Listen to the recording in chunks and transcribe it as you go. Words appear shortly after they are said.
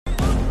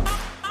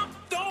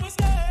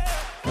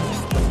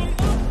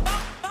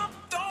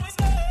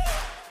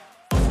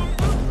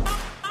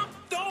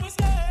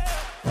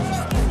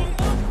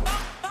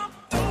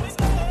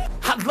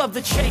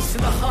love the chase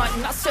and the hunt,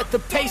 and I set the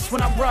pace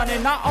when I'm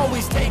running. I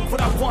always take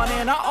what I want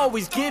and I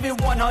always give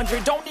it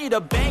 100. Don't need a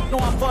bank, no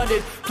I'm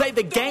funded. Play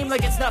the game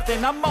like it's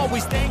nothing. I'm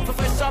always thankful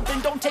for something.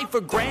 Don't take for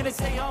granted,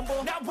 stay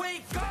humble. Now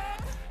wake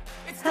up.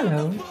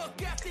 Hello.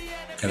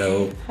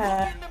 Hello.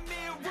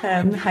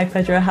 Hi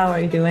Pedro, how are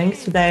you doing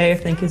today? I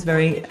think it's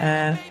very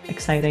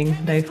exciting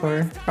day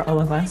for all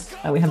of us.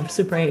 We have a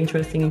super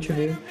interesting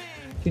interview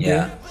today.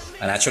 Yeah,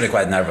 I'm actually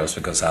quite nervous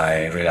because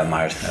I really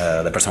admire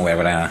the person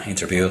we're going to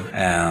interview.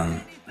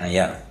 And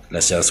yeah,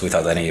 let's just,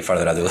 without any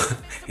further ado,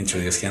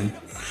 introduce him.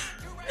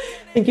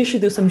 I think you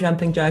should do some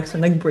jumping jacks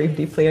and like breathe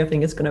deeply. I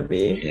think it's going to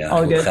be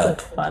all good and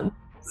fun.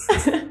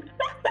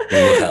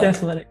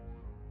 Definitely.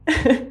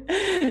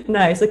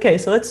 Nice. Okay,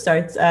 so let's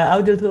start.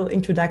 I'll do a little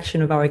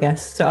introduction of our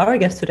guest. So our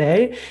guest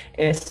today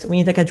is, we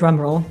need like a drum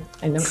roll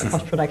in the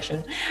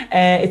post-production.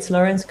 It's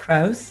Lawrence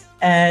Krauss.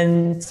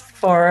 And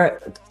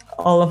for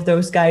all of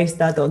those guys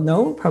that don't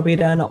know, probably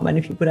there are not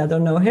many people that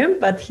don't know him,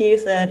 but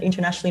he's an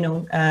internationally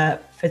known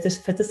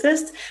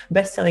physicist,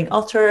 best-selling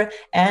author,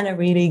 and a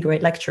really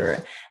great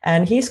lecturer.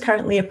 And he's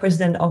currently a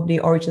president of the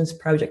Origins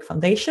Project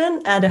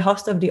Foundation and a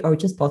host of the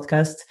Origins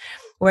podcast,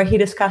 where he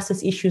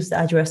discusses issues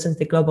that addresses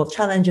the global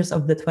challenges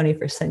of the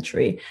 21st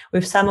century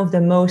with some of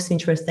the most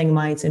interesting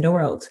minds in the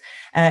world.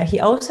 He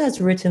also has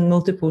written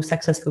multiple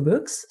successful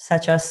books,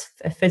 such as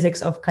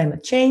Physics of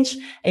Climate Change,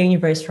 A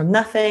Universe from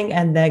Nothing,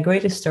 and The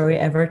Greatest Story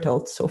Ever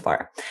Told So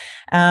Far.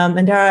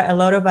 And there are a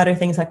lot of other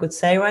things I could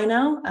say right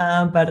now,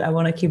 but I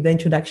want to keep the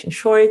introduction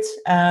short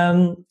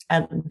and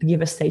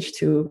give a stage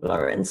to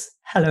Lawrence.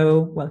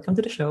 Hello, welcome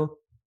to the show.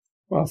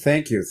 Well,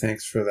 thank you.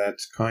 Thanks for that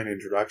kind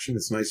introduction.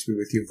 It's nice to be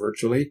with you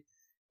virtually,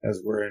 as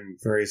we're in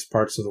various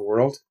parts of the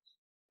world.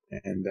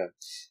 And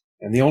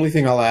the only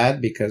thing I'll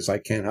add, because I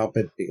can't help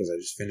it, because I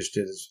just finished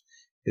it,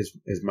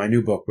 is my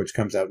new book, which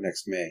comes out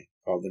next May,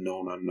 called The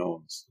Known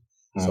Unknowns.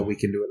 Oh. So we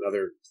can do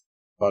another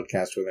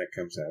podcast when that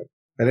comes out.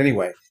 But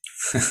anyway,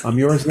 I'm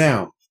yours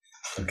now.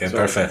 Okay, so,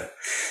 perfect.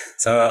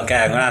 So, okay,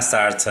 I'm going to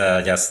start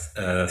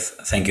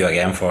thank you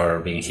again for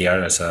being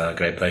here. It's a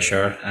great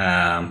pleasure.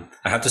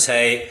 I have to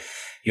say,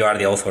 you are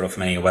the author of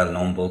many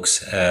well-known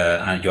books,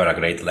 and you are a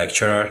great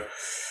lecturer.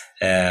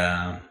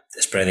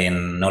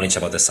 Spreading knowledge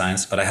about the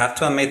science. But I have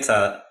to admit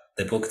that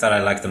the book that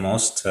I like the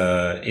most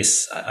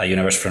is A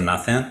Universe from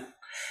Nothing.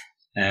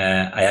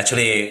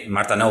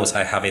 Marta knows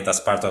I have it as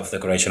part of the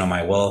decoration on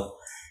my wall.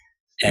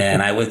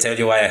 And I will tell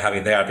you why I have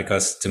it there,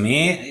 because to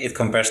me, it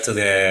compares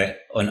to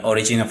An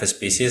Origin of a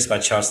Species by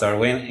Charles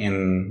Darwin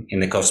in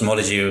the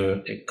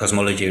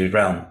cosmology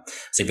realm.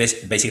 So it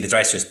basically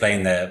tries to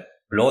explain the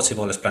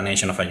plausible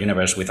explanation of a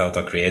universe without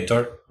a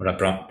creator or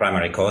a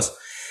primary cause.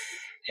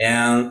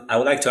 And I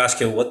would like to ask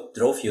you what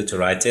drove you to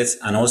write it,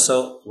 and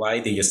also why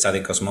did you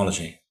study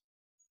cosmology?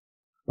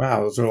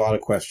 Wow, those are a lot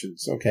of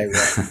questions. Okay,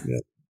 well,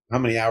 how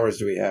many hours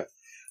do we have?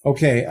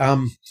 Okay,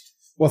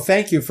 well,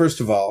 thank you.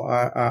 First of all,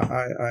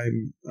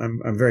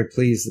 I'm very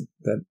pleased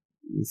that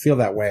you feel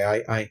that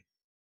way.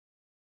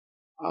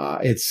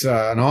 It's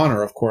an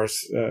honor, of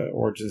course.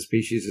 Origin of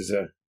Species is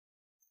a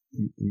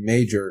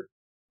major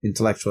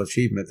intellectual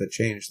achievement that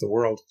changed the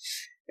world,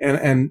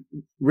 and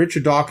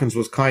Richard Dawkins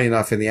was kind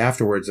enough in the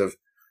afterwards of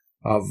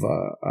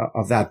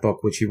that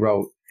book, which he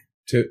wrote,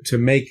 to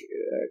make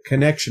a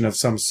connection of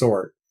some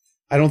sort.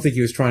 I don't think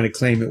he was trying to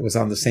claim it was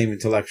on the same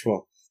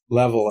intellectual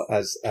level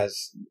as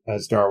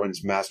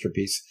Darwin's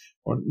masterpiece,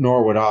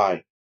 nor would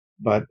I.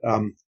 But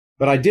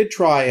I did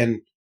try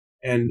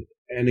and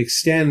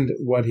extend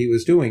what he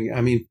was doing.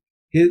 I mean,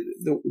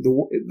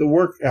 the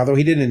work, although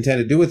he didn't intend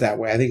to do it that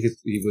way, I think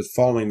he was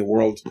following the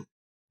world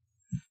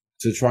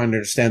to try and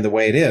understand the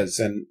way it is.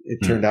 And it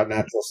turned out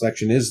natural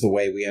selection is the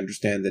way we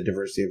understand the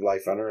diversity of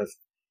life on Earth.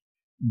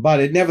 But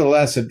it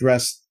nevertheless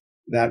addressed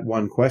that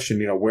one question,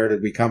 where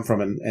did we come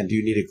from, and do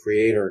you need a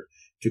creator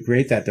to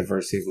create that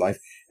diversity of life?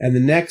 And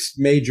the next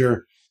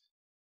major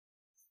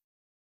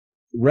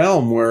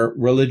realm where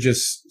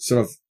religious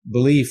sort of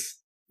belief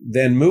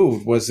then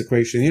moved was the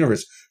creation of the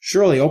universe.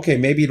 Surely, okay,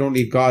 maybe you don't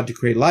need God to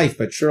create life,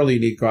 but surely you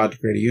need God to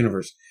create a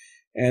universe.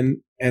 And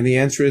the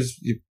answer is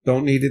you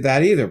don't need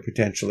that either,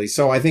 potentially.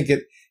 So I think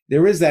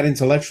there is that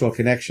intellectual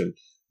connection,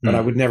 but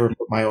I would never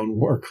put my own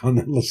work on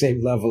the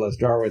same level as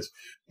Darwin's.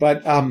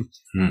 But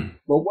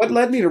what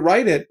led me to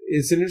write it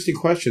is an interesting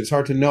question. It's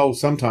hard to know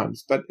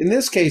sometimes. But in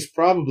this case,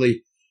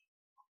 probably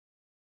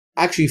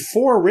actually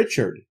for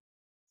Richard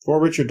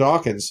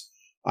Dawkins,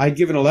 I'd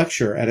given a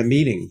lecture at a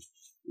meeting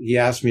he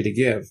asked me to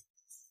give.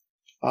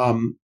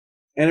 And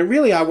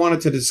I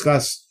wanted to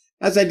discuss,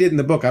 as I did in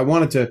the book,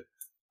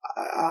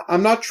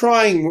 I'm not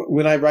trying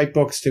when I write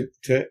books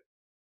to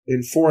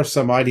enforce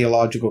some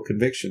ideological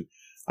conviction.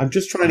 I'm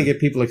just trying to get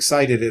people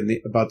excited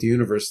about the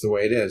universe the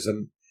way it is.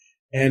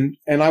 And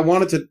I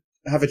wanted to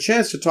have a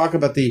chance to talk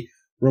about the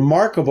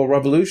remarkable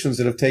revolutions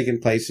that have taken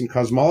place in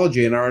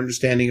cosmology and our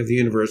understanding of the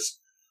universe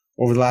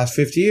over the last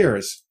 50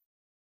 years.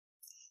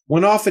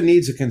 One often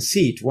needs a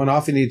conceit. One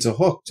often needs a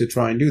hook to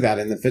try and do that.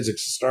 In the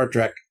physics of Star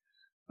Trek,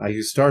 I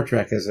use Star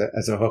Trek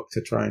as a hook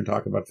to try and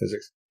talk about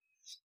physics.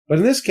 But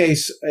in this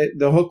case,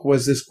 the hook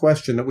was this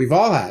question that we've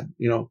all had,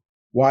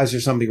 Why is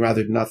there something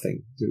rather than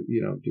nothing?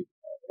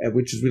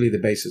 Which is really the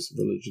basis of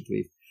religious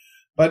belief.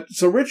 But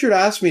so Richard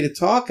asked me to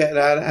talk at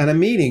a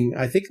meeting.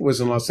 I think it was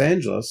in Los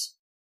Angeles,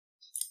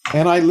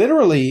 and I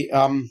literally,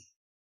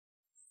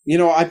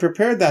 I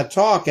prepared that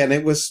talk, and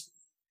it was.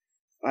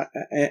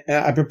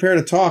 I prepared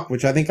a talk,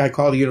 which I think I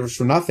called "The Universe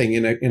for Nothing"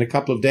 in a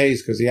couple of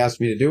days because he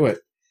asked me to do it,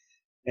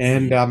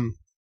 and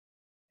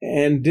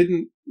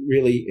didn't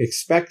really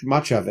expect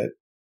much of it,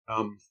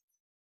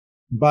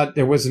 but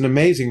there was an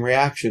amazing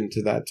reaction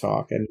to that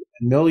talk, and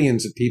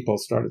millions of people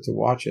started to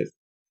watch it,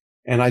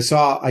 and I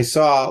saw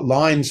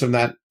lines from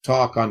that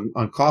talk on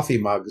coffee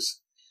mugs,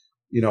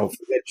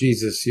 forget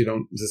Jesus,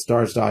 the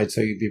stars died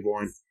so you'd be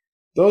born.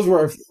 Those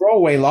were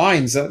throwaway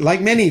lines, like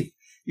many.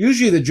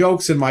 Usually the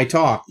jokes in my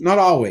talk, not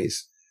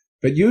always,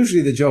 but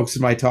usually the jokes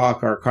in my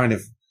talk are kind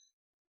of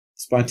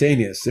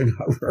spontaneous. They're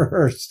not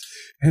rehearsed.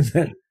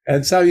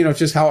 And so,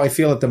 just how I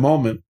feel at the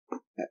moment.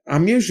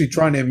 I'm usually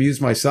trying to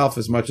amuse myself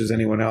as much as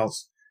anyone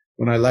else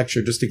when I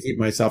lecture, just to keep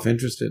myself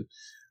interested.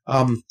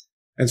 And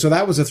so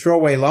that was a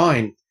throwaway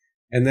line.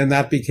 And then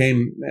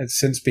it's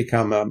since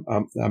become a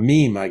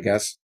meme, I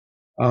guess.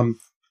 But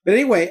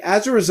anyway,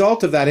 as a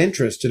result of that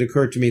interest, it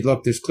occurred to me,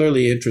 look, there's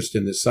clearly interest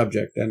in this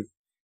subject.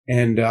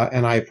 And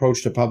I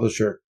approached a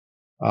publisher,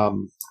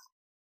 who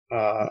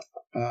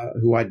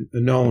I'd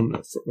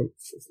known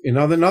in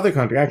another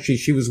country. Actually,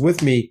 she was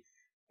with me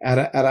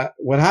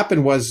what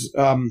happened was,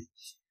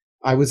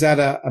 I was at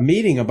a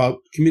meeting about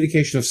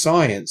communication of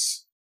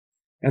science,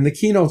 and the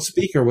keynote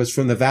speaker was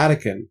from the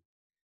Vatican.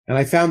 And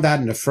I found that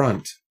an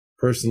affront,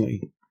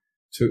 personally,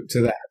 to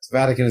that. The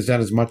Vatican has done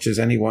as much as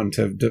anyone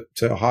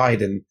to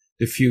hide and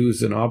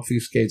diffuse and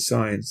obfuscate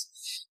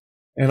science.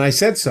 And I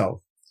said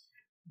so.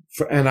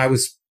 And I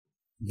was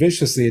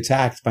viciously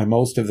attacked by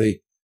most of the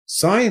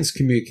science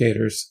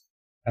communicators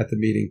at the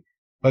meeting.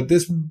 But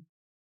this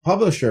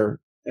publisher,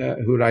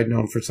 who I'd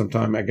known for some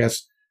time, I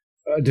guess,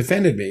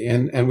 defended me.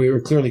 And we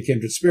were clearly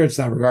kindred spirits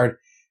in that regard.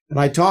 And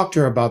I talked to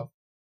her about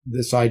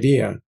this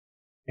idea,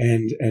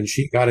 and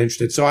she got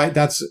interested. So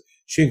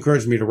she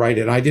encouraged me to write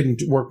it. I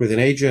didn't work with an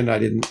agent. I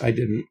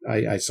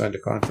signed a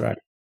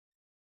contract.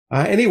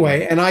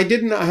 Anyway, and I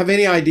didn't have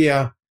any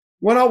idea.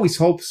 One always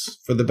hopes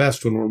for the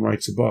best when one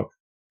writes a book.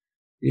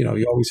 You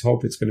always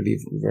hope it's going to be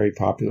very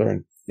popular.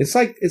 And it's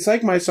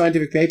like my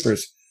scientific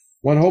papers.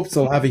 One hopes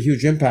they'll have a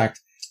huge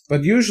impact,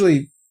 but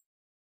usually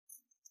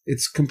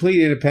it's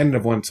completely independent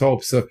of one's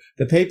hopes. So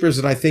the papers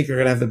that I think are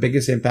going to have the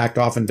biggest impact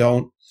often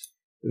don't.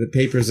 The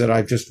papers that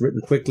I've just written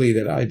quickly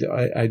that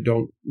I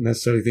don't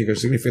necessarily think are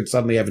significant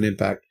suddenly have an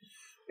impact.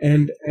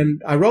 And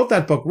I wrote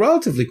that book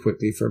relatively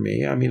quickly for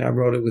me. I mean, I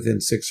wrote it within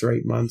 6 or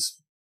 8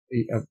 months,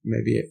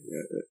 maybe.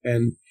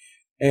 And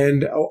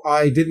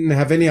I didn't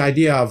have any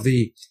idea of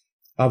the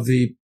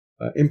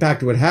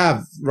impact it would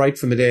have right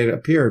from the day it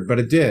appeared, but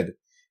it did,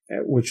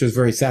 which was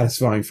very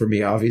satisfying for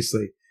me,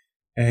 obviously.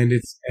 And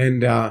it's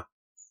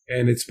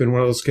been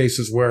one of those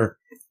cases where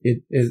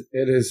it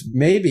is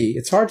maybe,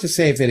 it's hard to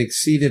say if it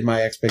exceeded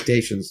my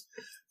expectations,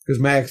 because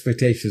my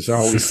expectations are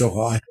always so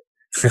high.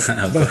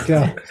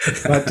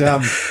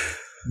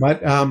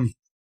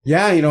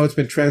 Yeah, it's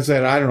been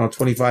translated, I don't know,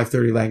 25,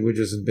 30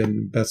 languages and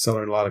been a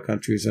bestseller in a lot of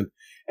countries. And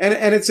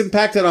it's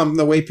impacted on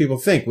the way people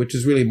think, which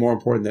is really more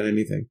important than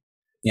anything.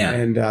 Yeah.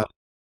 And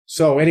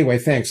so anyway,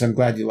 thanks. I'm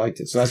glad you liked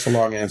it. So that's a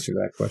long answer to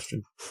that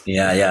question.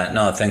 Yeah.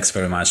 No, thanks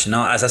very much.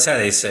 No, as I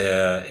said, it's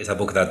a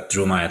book that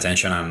drew my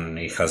attention, and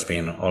it has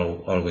been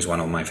always one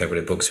of my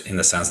favorite books, in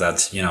the sense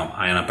that,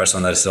 I am a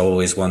person that is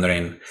always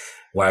wondering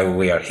why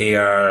we are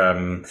here.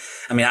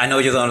 I mean, I know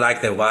you don't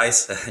like the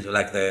whys, you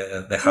like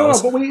the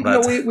hows. No,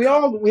 but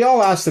we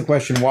all ask the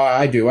question why.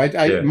 I do.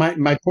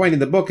 My point in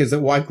the book is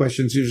that why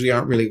questions usually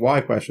aren't really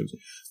why questions,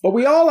 but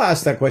we all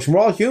ask that question.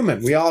 We're all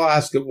human. We all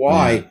ask it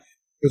why,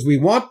 because we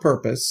want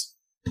purpose.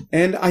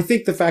 And I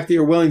think the fact that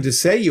you're willing to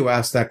say you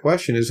asked that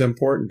question is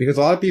important, because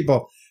a lot of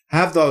people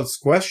have those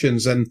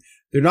questions and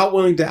they're not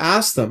willing to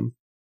ask them,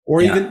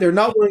 or even they're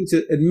not willing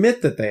to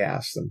admit that they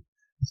asked them,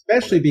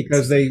 especially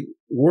because they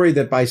worry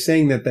that by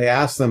saying that they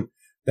asked them,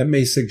 that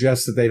may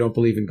suggest that they don't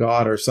believe in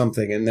God or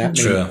something. And that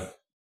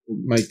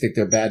might think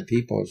they're bad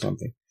people or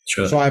something.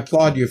 True. So I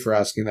applaud you for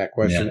asking that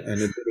question and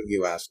admitting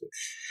you asked it.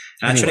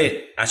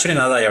 Anyway. Actually,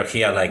 now that you're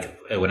here, like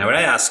whenever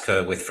I ask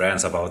with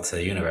friends about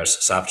the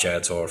universe,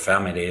 subjects or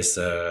families,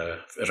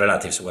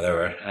 relatives,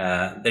 whatever,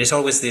 there is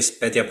always this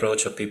petty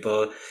approach of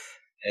people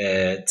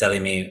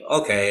telling me,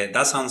 okay,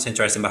 that sounds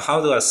interesting, but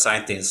how do a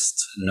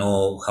scientist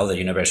know how the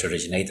universe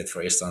originated,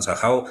 for instance?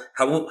 How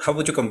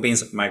would you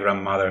convince my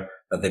grandmother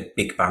that the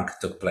Big Bang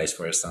took place,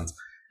 for instance?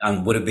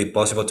 And would it be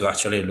possible to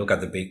actually look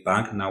at the Big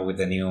Bang now with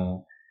the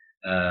new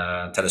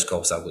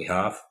telescopes that we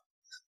have?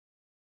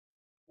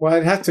 Well,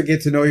 I'd have to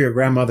get to know your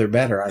grandmother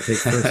better, I think,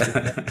 first.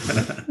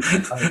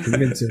 I'm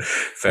convinced it.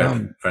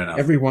 Fair enough.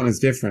 Everyone is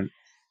different.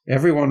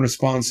 Everyone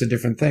responds to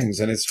different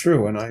things, and it's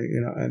true. And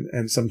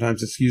and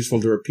sometimes it's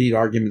useful to repeat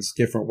arguments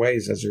different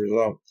ways as a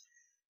result.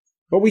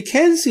 But we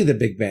can see the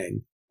Big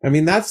Bang. I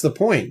mean, that's the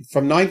point.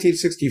 From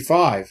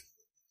 1965,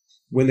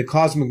 when the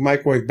cosmic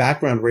microwave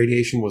background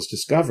radiation was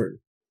discovered,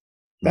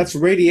 That's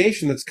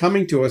radiation that's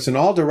coming to us in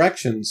all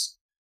directions,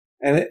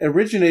 and it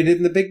originated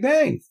in the Big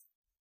Bang.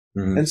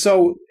 Mm-hmm. And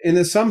so,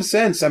 in some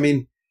sense, I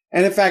mean,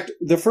 and in fact,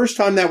 the first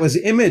time that was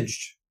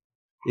imaged,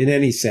 in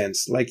any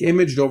sense, like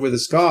imaged over the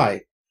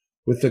sky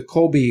with the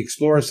COBE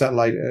Explorer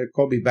satellite,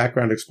 COBE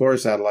Background Explorer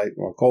satellite,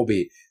 well,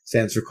 COBE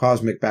stands for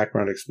Cosmic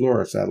Background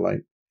Explorer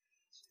satellite.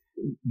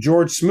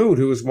 George Smoot,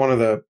 who was one of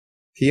the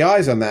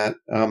PIs on that,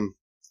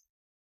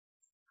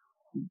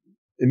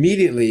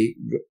 immediately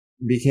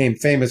became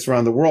famous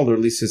around the world, or at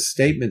least his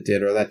statement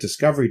did, or that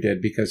discovery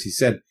did, because he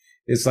said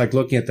it's like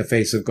looking at the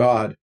face of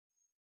God.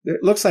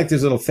 It looks like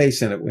there's a little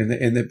face in it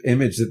in the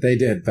image that they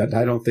did, but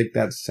I don't think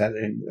that's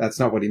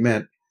not what he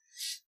meant.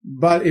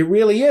 But it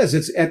really is.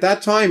 It's at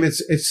that time. It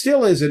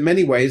still is in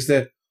many ways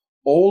the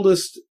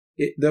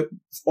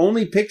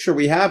only picture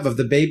we have of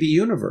the baby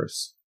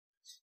universe,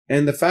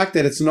 and the fact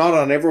that it's not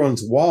on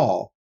everyone's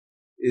wall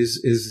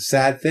is a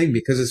sad thing,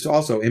 because it's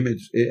also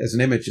as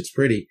an image. It's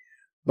pretty,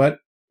 but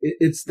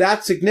it's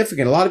that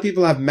significant. A lot of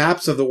people have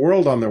maps of the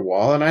world on their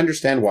wall, and I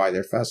understand why.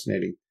 They're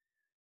fascinating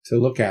to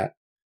look at.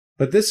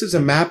 But this is a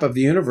map of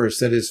the universe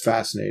that is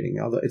fascinating,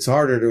 although it's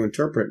harder to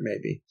interpret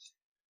maybe.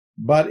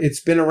 But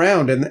it's been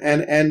around,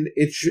 and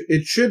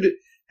it should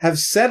have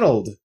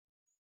settled,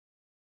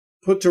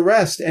 put to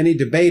rest any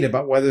debate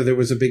about whether there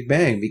was a Big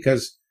Bang,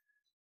 because,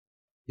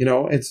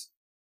 it's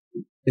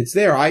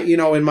there.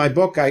 In my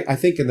book, I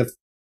think in the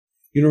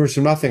Universe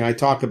from Nothing, I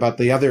talk about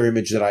the other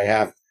image that I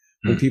have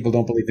when people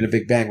don't believe in a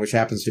Big Bang, which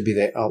happens to be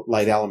the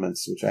light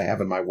elements, which I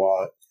have in my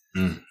wallet.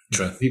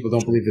 True. People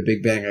don't believe the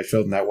Big Bang. I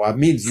showed them that. Well, it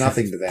means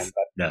nothing to them,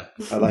 but yeah.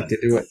 I like to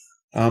do it.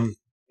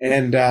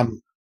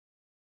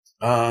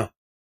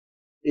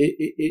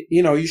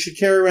 You should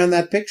carry around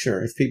that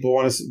picture if people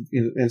want to,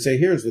 and say,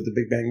 here's what the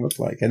Big Bang looked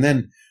like. And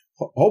then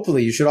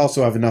hopefully you should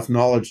also have enough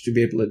knowledge to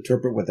be able to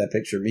interpret what that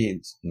picture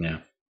means.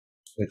 Yeah.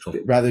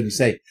 Rather than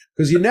say,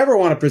 because you never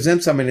want to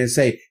present somebody and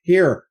say,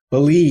 here,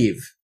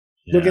 believe.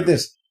 Yeah. Look at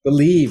this,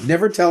 believe.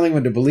 Never tell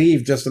anyone to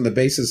believe just on the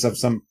basis of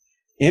some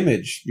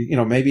image.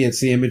 Maybe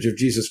it's the image of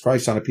Jesus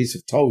Christ on a piece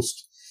of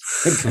toast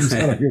that comes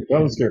out of your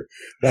toaster.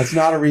 That's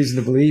not a reason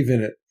to believe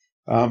in it.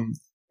 And,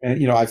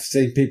 I've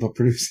seen people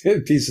produce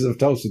pieces of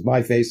toast with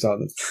my face on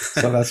them.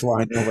 So that's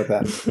why I know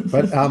about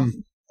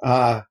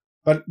that.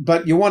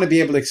 But you want to be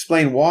able to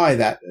explain why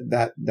that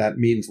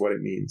means what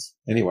it means.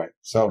 Anyway,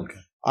 so okay.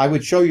 I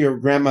would show your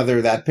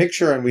grandmother that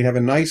picture, and we'd have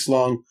a nice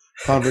long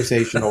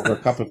conversation over a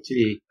cup of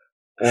tea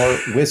or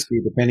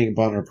whiskey, depending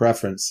upon her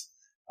preference,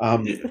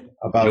 about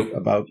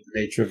the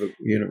nature of the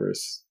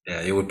universe.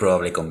 Yeah, you would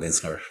probably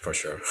convince her for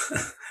sure.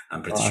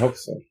 I'm pretty sure. I hope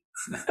so.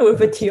 With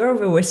a tea or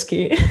with a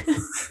whiskey?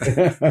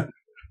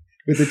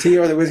 With the tea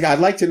or the whiskey. I'd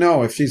like to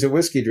know if she's a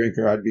whiskey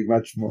drinker. I'd be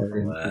much more.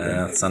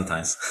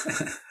 Sometimes.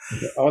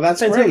 Oh,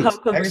 that's Depends great. on how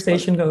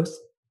conversation goes.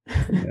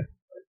 Yeah.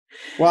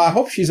 Well, I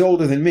hope she's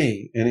older than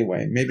me.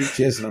 Anyway, maybe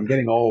she isn't. I'm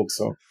getting old,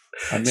 so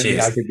maybe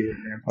I could be a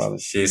grandfather.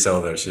 She's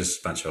older. She's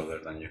much older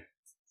than you.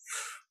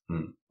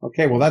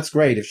 Okay, well, that's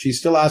great. If she's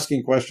still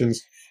asking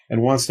questions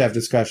and wants to have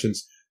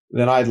discussions,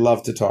 then I'd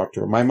love to talk to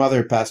her. My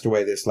mother passed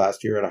away this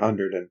last year at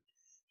 100, and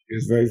she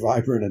was very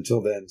vibrant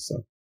until then.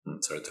 So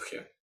sorry to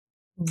hear.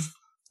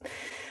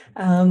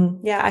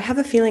 I have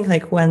a feeling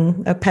like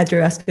when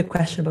Pedro asked a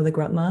question about the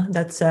grandma,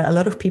 that's a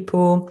lot of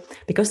people,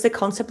 because the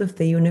concept of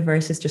the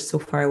universe is just so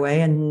far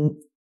away, and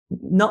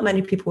not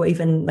many people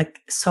even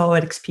saw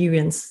it,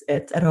 experience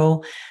it at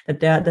all,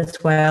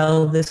 that's why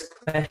all these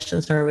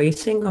questions are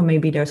raising, or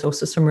maybe there's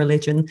also some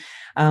religion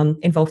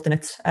involved in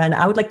it. And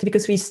I would like to,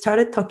 because we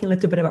started talking a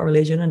little bit about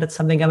religion, and that's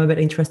something I'm a bit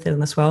interested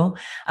in as well.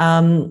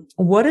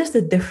 What is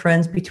the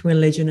difference between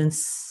religion and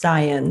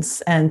science,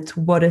 and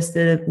what is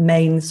the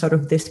main sort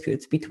of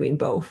dispute between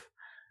both?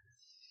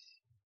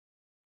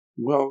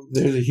 Well,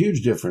 there's a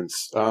huge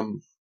difference.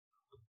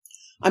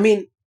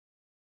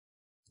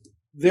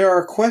 There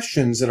are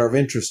questions that are of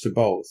interest to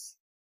both.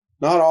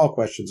 Not all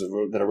questions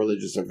that are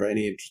religious are of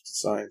any interest to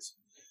science,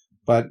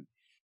 but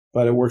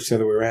it works the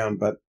other way around.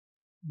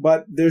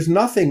 But there's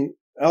nothing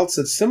else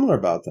that's similar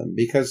about them,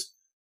 because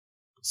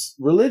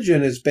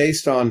religion is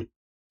based on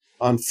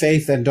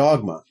faith and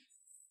dogma.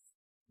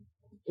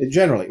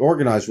 Generally,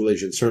 organized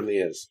religion certainly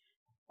is.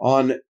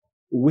 On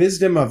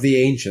wisdom of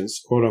the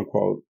ancients, quote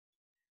unquote,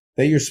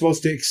 that you're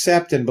supposed to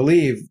accept and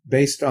believe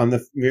based on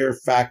the mere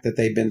fact that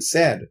they've been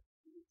said.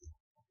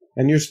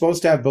 And you're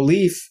supposed to have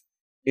belief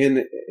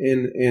in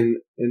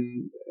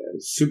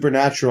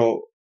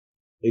supernatural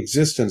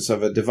existence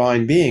of a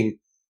divine being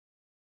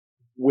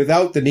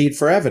without the need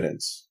for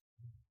evidence.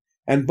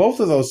 And both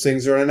of those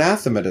things are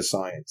anathema to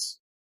science.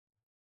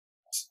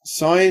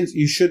 Science,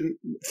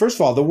 first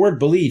of all, the word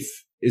belief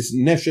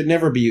should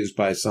never be used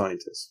by a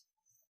scientist.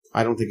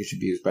 I don't think it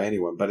should be used by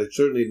anyone, but it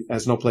certainly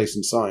has no place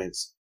in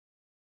science.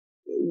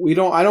 I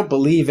don't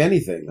believe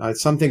anything.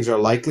 Some things are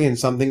likely and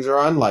some things are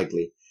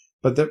unlikely.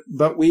 But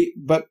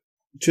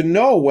to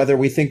know whether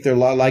we think they're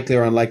likely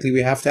or unlikely,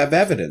 we have to have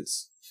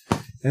evidence.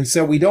 And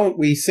so we don't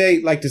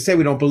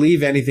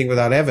believe anything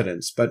without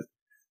evidence, but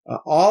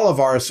all of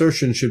our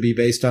assertions should be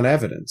based on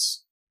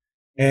evidence.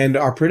 And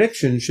our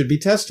predictions should be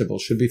testable,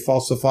 should be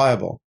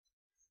falsifiable.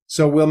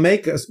 So we'll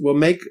make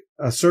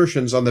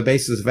assertions on the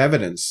basis of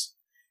evidence,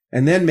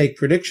 and then make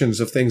predictions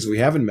of things we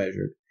haven't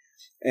measured.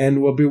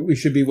 And we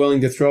should be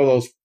willing to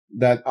throw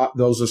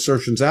those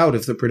assertions out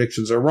if the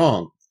predictions are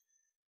wrong.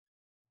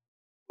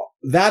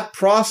 That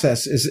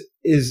process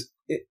is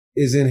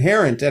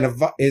inherent and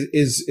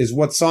is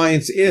what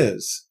science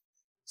is.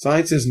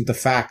 Science isn't the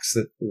facts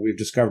that we've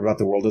discovered about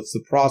the world. It's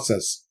the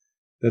process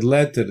that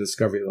led to the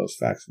discovery of those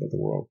facts about the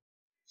world.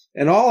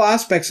 And all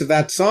aspects of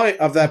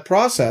that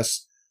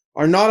process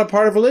are not a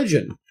part of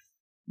religion.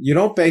 You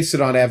don't base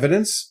it on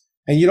evidence,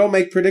 and you don't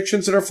make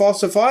predictions that are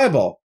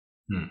falsifiable.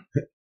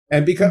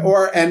 And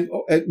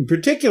in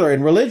particular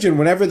in religion,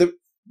 whenever the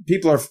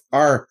people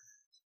are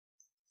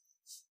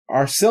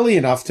silly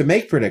enough to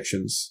make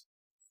predictions,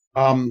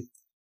 and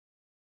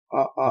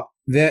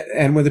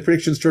when the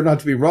predictions turn out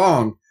to be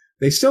wrong,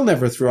 they still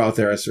never throw out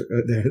their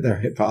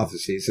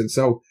hypotheses. And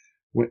so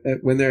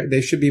when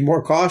they should be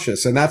more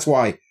cautious, and that's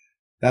why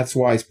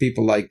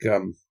people like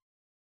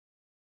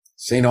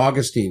St.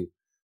 Augustine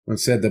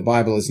once said the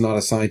Bible is not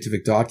a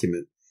scientific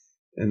document,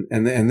 and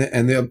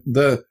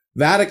the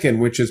Vatican,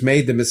 which has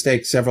made the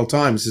mistake several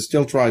times,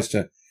 still tries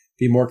to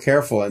be more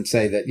careful and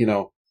say that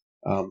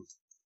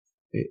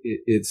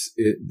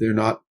they're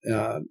not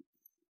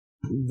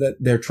that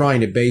they're trying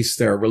to base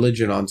their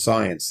religion on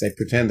science. They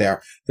pretend they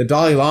are. The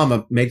Dalai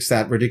Lama makes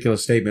that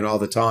ridiculous statement all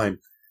the time.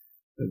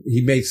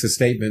 He makes the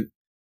statement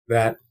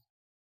that,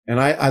 and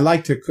I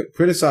like to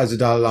criticize the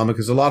Dalai Lama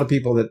because a lot of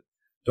people that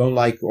don't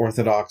like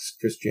Orthodox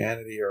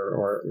Christianity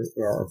or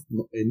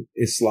in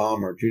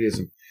Islam or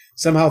Judaism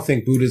somehow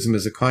think Buddhism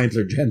is a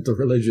kinder, gentle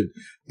religion.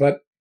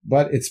 But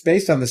it's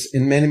based on this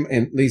in many,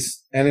 at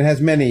least, and it has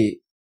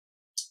many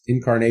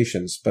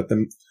incarnations. But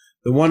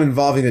the one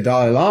involving the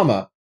Dalai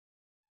Lama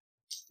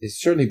is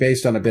certainly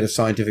based on a bit of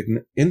scientific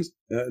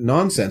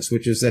nonsense,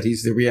 which is that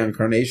he's the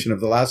reincarnation of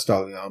the last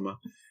Dalai Lama.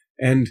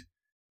 And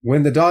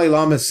when the Dalai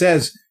Lama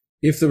says,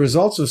 if the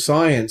results of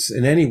science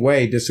in any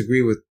way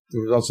disagree with the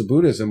results of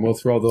Buddhism, we'll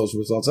throw those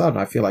results out. And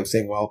I feel like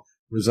saying, well,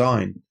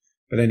 resign.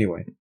 But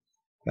anyway,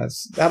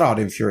 that ought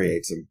to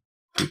infuriate some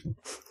people.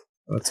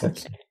 That's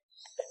okay.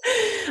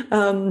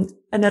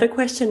 Another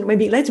question,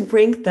 maybe let's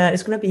bring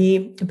it's going to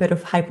be a bit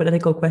of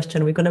hypothetical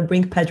question. We're going to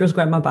bring Pedro's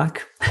grandma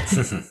back.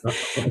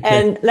 Okay.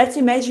 And let's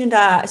imagine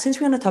that since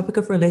we're on the topic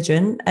of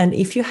religion, and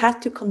if you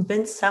had to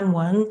convince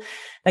someone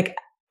like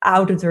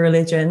out of the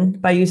religion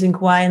by using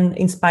one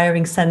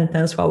inspiring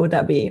sentence, what would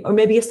that be? Or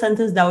maybe a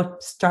sentence that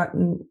would start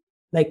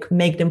like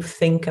make them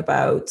think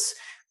about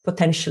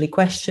potentially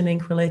questioning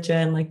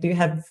religion. Like, do you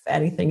have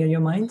anything in your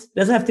mind? It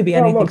doesn't have to be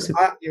anything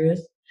super serious.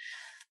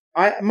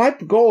 My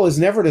goal is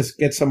never to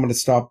get someone to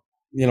stop,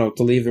 to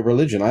leave the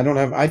religion.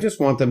 I just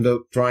want them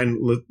to try and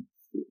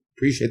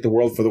appreciate the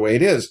world for the way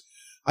it is.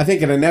 I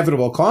think an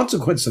inevitable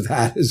consequence of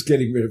that is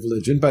getting rid of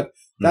religion, but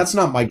that's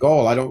not my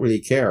goal. I don't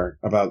really care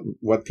about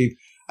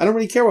I don't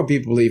really care what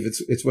people believe.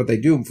 It's what they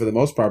do for the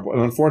most part.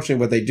 And unfortunately,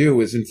 what they do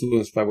is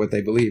influenced by what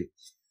they believe.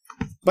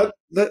 But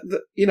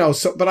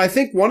but I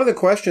think one of the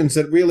questions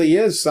that really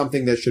is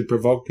something that should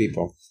provoke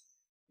people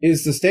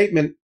is the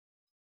statement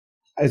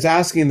is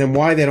asking them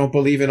why they don't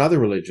believe in other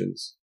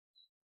religions.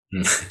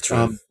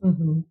 True.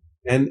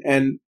 And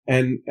then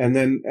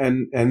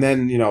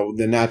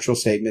the natural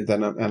statement,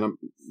 and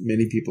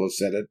many people have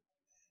said it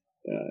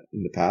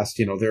in the past.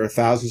 There are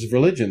thousands of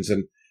religions,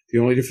 and the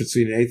only difference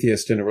between an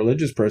atheist and a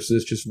religious person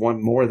is just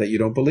one more that you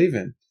don't believe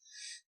in.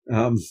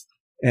 And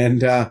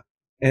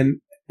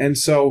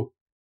so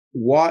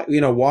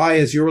why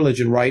is your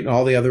religion right and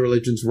all the other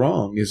religions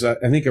wrong is I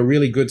think a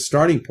really good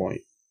starting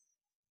point.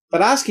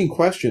 But asking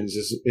questions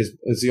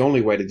is the only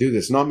way to do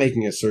this, not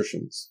making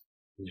assertions.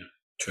 Yeah,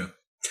 true.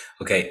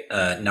 Okay,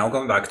 now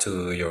going back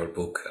to your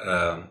book,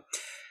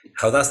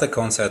 how does the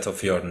concept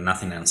of your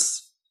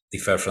nothingness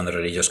differ from the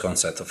religious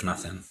concept of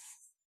nothing?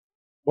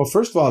 Well,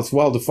 first of all, it's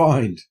well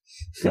defined.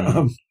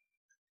 Mm-hmm.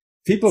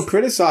 People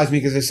criticize me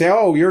because they say,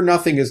 "Oh, your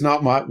nothing is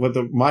not what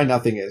my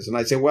nothing is," and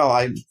I say, "Well,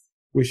 I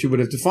wish you would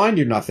have defined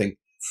your nothing."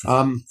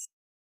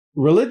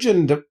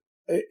 Religion,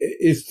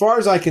 as far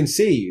as I can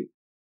see.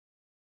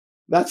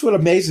 That's what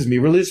amazes me.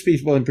 Religious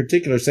people in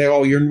particular say,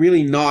 oh, you're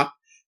really not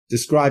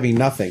describing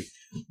nothing.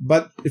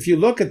 But if you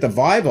look at the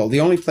Bible, the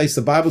only place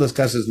the Bible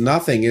discusses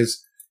nothing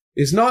is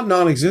not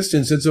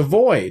non-existence, it's a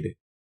void.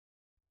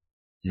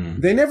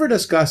 They never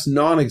discuss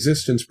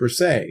non-existence per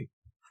se.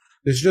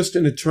 There's just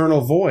an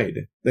eternal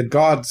void that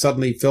God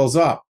suddenly fills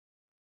up.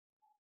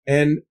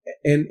 And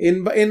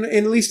in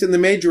at least in the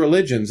major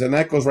religions, and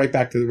that goes right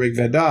back to the Rig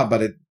Veda,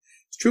 but it's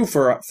true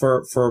for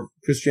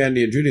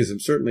Christianity and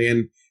Judaism, certainly,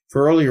 and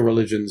for earlier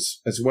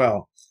religions as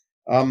well.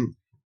 And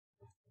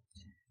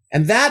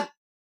that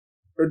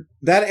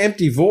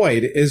empty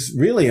void is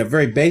really a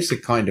very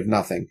basic kind of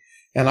nothing.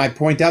 And I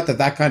point out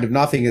that kind of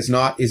nothing is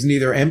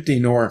neither empty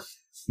nor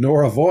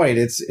a void.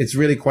 It's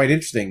really quite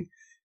interesting.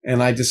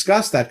 And I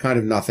discuss that kind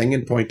of nothing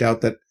and point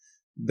out that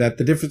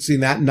the difference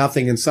between that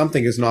nothing and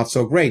something is not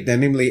so great. That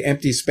namely,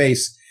 empty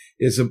space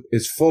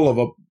is full of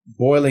a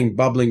boiling,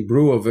 bubbling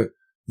brew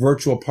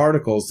virtual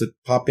particles that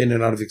pop in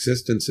and out of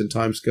existence in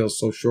timescales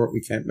so short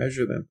we can't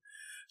measure them.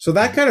 So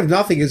that kind of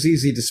nothing is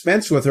easy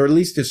dispensed with, or at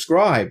least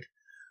described.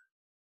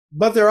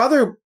 But there are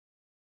other,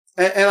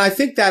 and I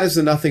think that is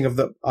the nothing of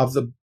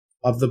the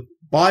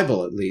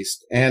Bible, at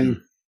least. And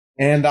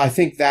I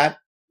think that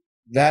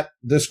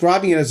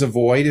describing it as a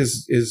void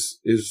is,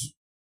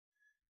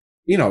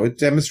 it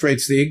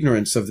demonstrates the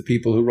ignorance of the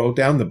people who wrote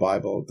down the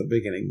Bible at the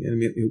beginning. I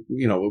mean,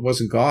 it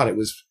wasn't God. It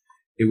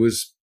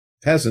was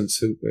peasants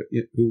who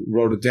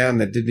wrote it down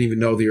that didn't even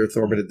know the earth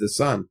orbited the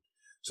sun.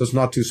 So it's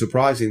not too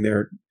surprising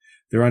their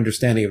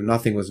understanding of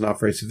nothing was not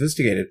very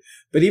sophisticated.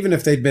 But even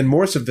if they'd been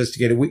more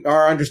sophisticated,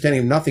 our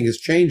understanding of nothing has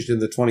changed in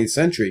the 20th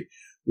century,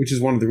 which is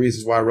one of the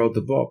reasons why I wrote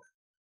the book.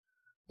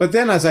 But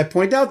then, as I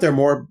point out, they're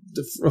more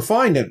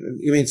refined. I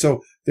mean,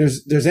 so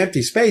there's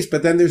empty space,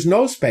 but then there's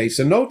no space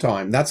and no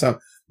time. That's a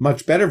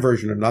much better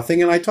version of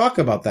nothing, and I talk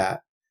about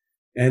that.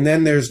 And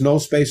then there's no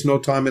space, no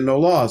time, and no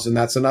laws, and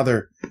that's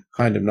another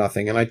kind of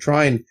nothing. And I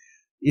try and,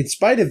 in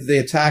spite of the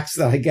attacks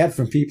that I get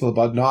from people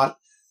about not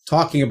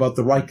talking about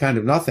the right kind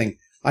of nothing,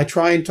 I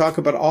try and talk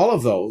about all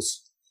of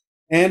those.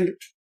 And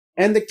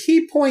the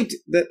key point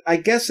that I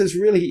guess is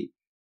really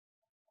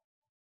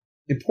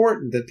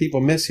important that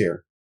people miss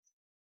here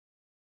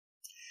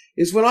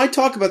is when I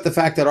talk about the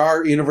fact that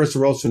our universe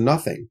arose from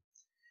nothing,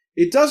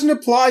 it doesn't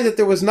imply that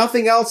there was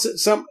nothing else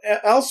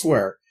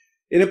elsewhere.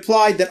 It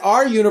implied that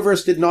our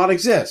universe did not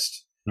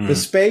exist. The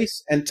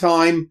space and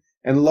time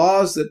and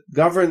laws that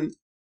govern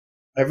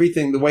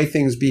everything, the way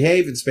things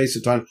behave in space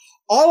and time,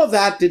 all of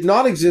that did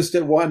not exist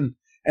at one,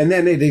 and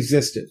then it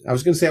existed. I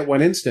was going to say at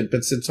one instant,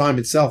 but since time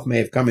itself may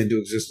have come into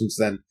existence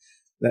then,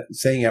 that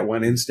saying at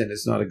one instant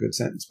is not a good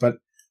sentence.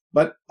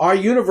 But our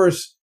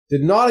universe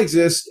did not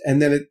exist,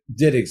 and then it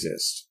did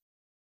exist.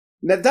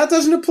 Now, that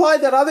doesn't imply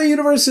that other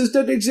universes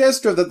didn't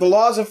exist or that the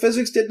laws of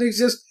physics didn't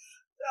exist.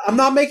 I'm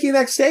not making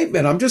that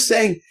statement. I'm just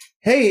saying,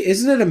 hey,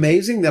 isn't it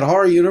amazing that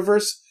our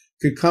universe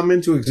could come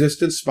into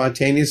existence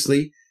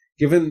spontaneously,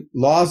 given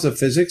laws of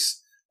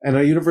physics, and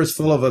a universe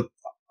full of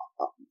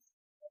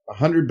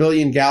 100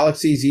 billion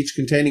galaxies, each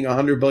containing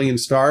 100 billion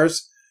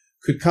stars,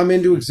 could come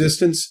into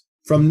existence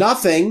from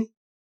nothing,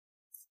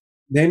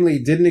 namely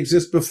didn't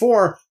exist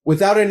before,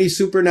 without any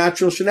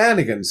supernatural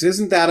shenanigans.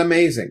 Isn't that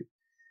amazing?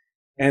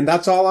 And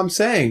that's all I'm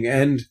saying.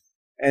 And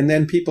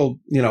then people,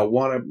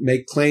 want to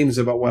make claims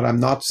about what I'm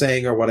not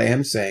saying or what I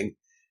am saying.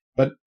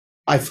 But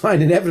I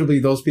find inevitably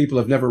those people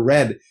have never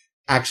read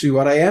actually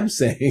what I am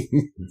saying.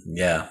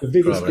 Yeah. The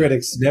biggest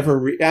critics never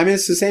read. I mean,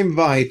 it's the same with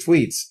my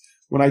tweets.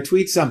 When I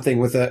tweet something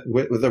with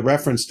a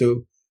reference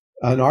to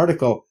an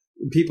article,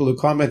 people who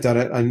comment on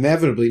it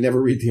inevitably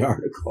never read the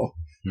article.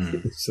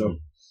 So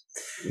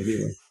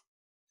anyway.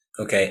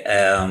 Okay.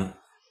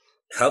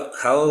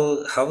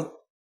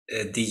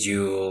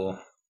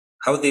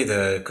 How did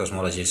the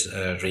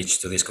cosmologists reach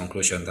to this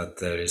conclusion that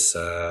there is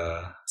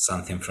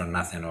something from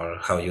nothing, or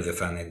how you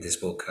define in this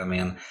book? I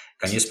mean,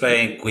 can you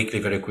explain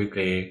very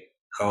quickly,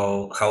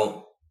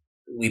 how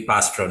we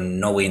passed from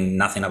knowing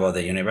nothing about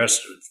the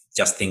universe,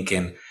 just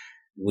thinking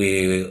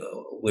we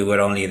were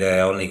only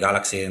the only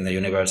galaxy in the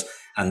universe,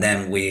 and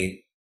then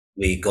we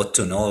got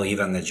to know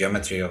even the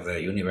geometry of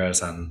the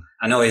universe? And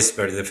I know it's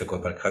very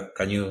difficult, but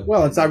can you?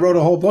 Well, I wrote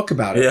a whole book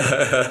about it.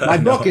 Yeah. My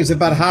book is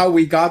about how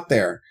we got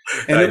there.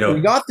 And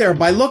we got there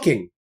by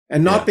looking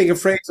and not being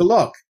afraid to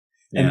look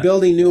and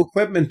building new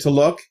equipment to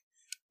look.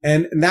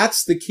 And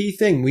that's the key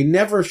thing. We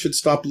never should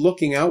stop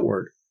looking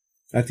outward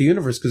at the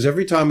universe, because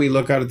every time we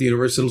look out at the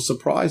universe, it'll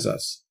surprise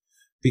us,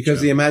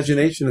 because the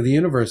imagination of the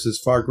universe is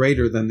far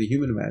greater than the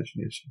human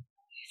imagination.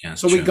 Yeah,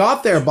 so we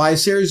got there by a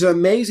series of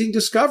amazing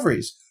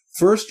discoveries.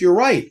 First, you're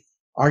right.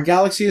 Our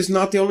galaxy is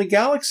not the only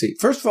galaxy.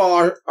 First of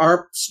all,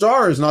 our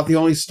star is not the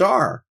only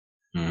star,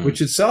 which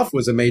itself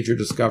was a major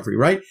discovery,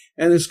 right?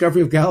 And the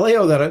discovery of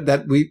Galileo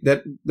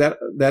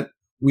that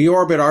we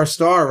orbit our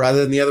star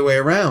rather than the other way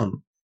around.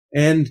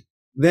 And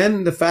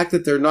then the fact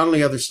that there are not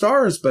only other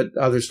stars, but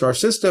other star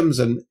systems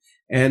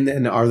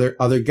and are there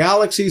other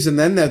galaxies? And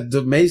then the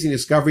amazing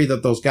discovery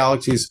that those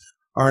galaxies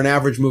are on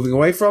average moving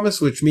away from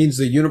us, which means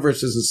the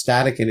universe isn't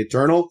static and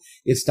eternal.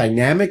 It's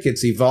dynamic,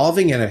 it's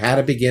evolving, and it had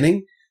a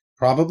beginning,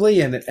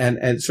 probably, and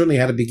certainly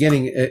had a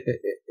beginning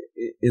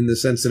in the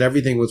sense that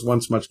everything was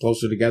once much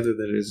closer together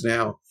than it is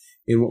now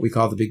in what we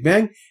call the Big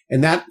Bang.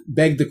 And that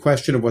begged the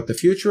question of what the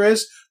future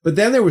is. But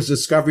then there was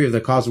discovery of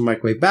the cosmic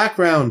microwave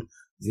background,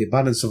 the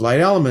abundance of light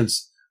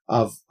elements,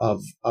 of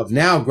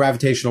now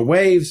gravitational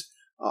waves.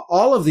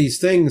 All of these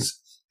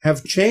things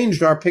have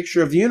changed our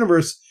picture of the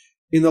universe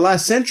in the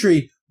last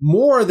century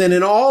more than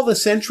in all the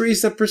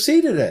centuries that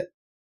preceded it.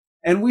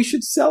 And we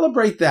should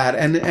celebrate that.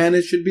 And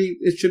it should be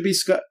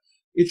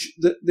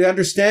the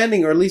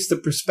understanding, or at least the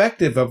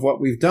perspective of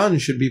what we've done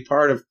should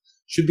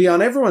be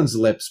on everyone's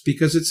lips,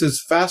 because it's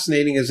as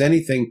fascinating as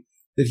anything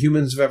that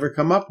humans have ever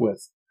come up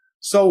with.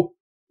 So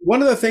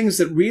one of the things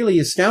that really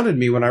astounded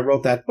me when I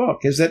wrote that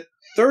book is that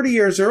 30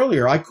 years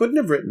earlier, I couldn't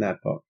have written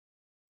that book.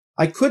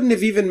 I couldn't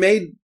have even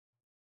made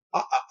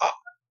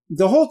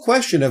the whole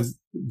question of,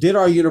 did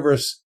our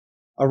universe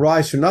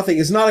arise from nothing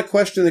is not a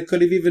question that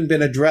could have even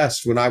been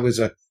addressed when I was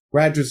a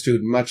graduate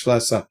student, much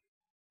less a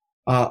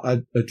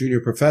junior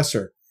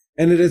professor.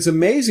 And it is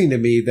amazing to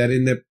me that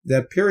in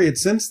the period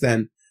since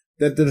then,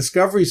 that the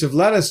discoveries have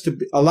led us to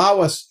allow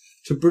us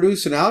to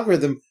produce an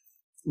algorithm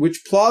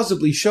which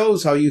plausibly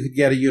shows how you could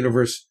get a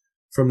universe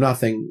from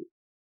nothing.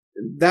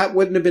 That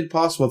wouldn't have been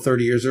possible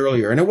 30 years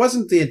earlier. And it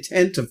wasn't the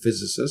intent of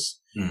physicists.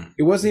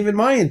 It wasn't even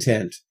my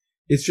intent.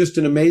 It's just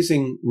an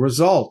amazing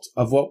result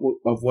of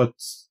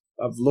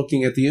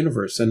looking at the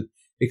universe and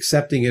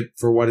accepting it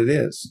for what it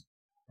is,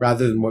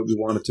 rather than what we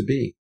want it to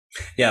be.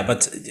 Yeah,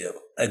 but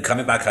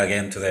coming back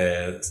again to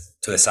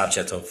the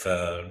subject of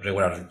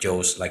regular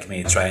Joes like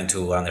me trying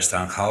to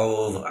understand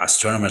how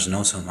astronomers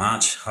know so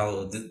much.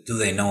 How do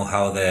they know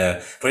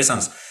for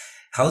instance,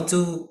 how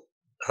do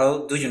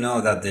you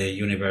know that the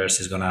universe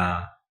is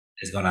gonna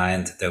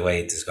end the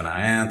way it is gonna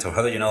end, or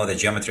how do you know the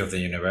geometry of the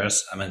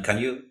universe? I mean, can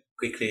you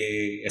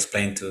quickly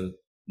explain to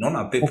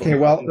normal people? Okay,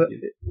 well,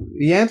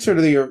 the answer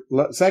to your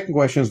second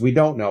question is we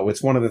don't know.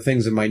 It's one of the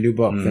things in my new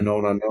book, The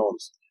Known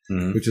Unknowns,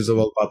 which is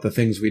all about the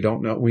things we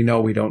don't know. We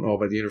don't know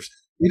about the universe.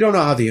 We don't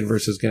know how the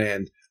universe is going to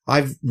end.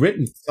 I've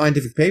written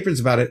scientific papers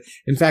about it.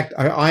 In fact,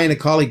 I and a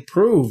colleague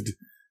proved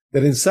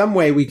that in some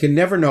way we can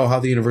never know how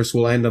the universe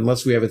will end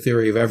unless we have a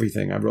theory of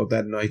everything. I wrote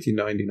that in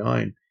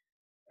 1999.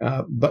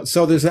 But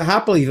so there's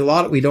happily a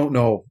lot we don't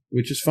know,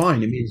 which is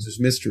fine. It means there's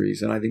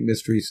mysteries, and I think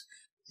mysteries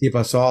keep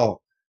us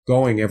all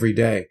going every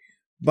day.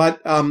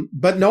 But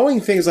knowing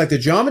things like the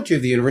geometry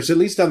of the universe, at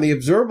least on the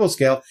observable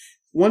scale,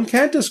 one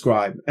can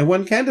describe and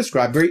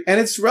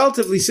it's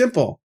relatively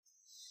simple.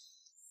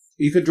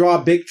 You could draw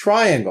a big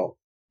triangle,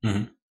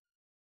 and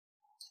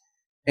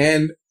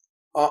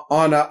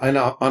on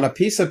a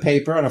piece of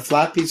paper, on a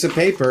flat piece of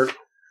paper,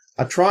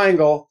 a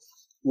triangle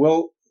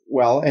will.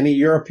 Well, any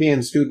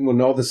European student will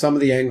know the sum of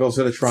the angles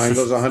of a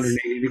triangle is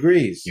 180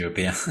 degrees.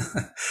 European.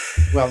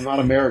 Well, not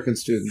American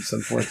students,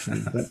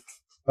 unfortunately.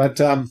 But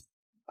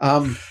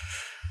on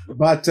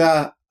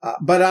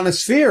a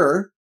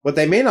sphere, what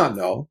they may not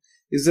know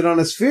is that on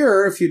a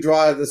sphere, if you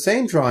draw the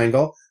same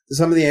triangle, the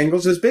sum of the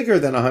angles is bigger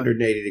than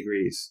 180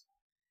 degrees.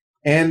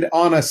 And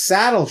on a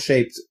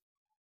saddle-shaped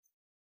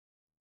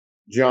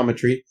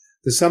geometry,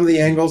 the sum of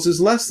the angles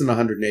is less than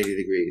 180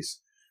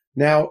 degrees.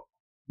 Now,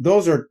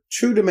 those are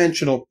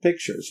two-dimensional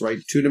pictures, right?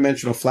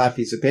 Two-dimensional flat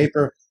piece of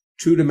paper,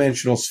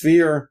 two-dimensional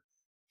sphere,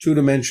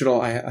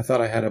 two-dimensional, I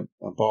thought I had a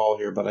ball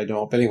here, but I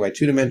don't. But anyway,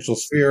 two-dimensional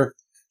sphere,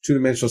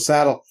 two-dimensional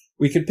saddle.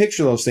 We can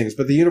picture those things,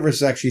 but the universe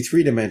is actually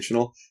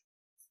three-dimensional,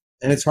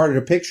 and it's harder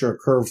to picture a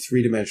curved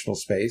three-dimensional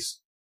space.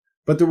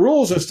 But the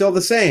rules are still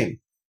the same.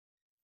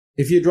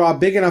 If you draw a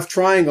big enough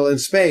triangle in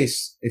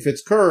space, if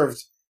it's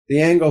curved, the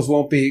angles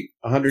won't be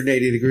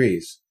 180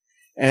 degrees.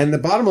 And the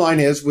bottom line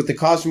is, with the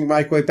cosmic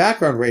microwave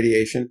background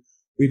radiation,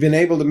 we've been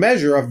able to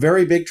measure a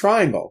very big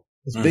triangle,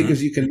 as big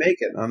as you can make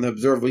it on the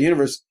observable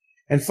universe,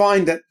 and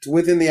find that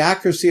within the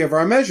accuracy of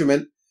our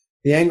measurement,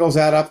 the angles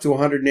add up to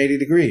 180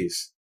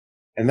 degrees.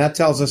 And that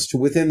tells us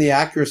within the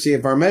accuracy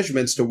of our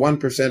measurements to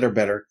 1% or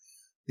better,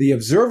 the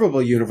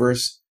observable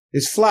universe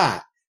is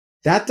flat.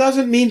 That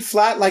doesn't mean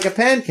flat like a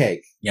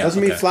pancake. It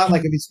doesn't mean flat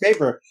like a piece of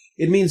paper.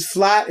 It means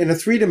flat in a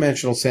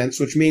three-dimensional sense,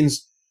 which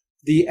means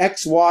the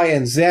X, Y,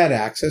 and Z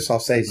axis, I'll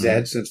say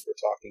Z since we're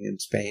talking in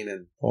Spain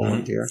and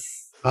Poland here.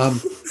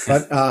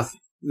 But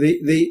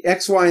the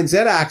X, Y, and Z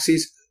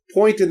axes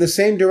point in the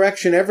same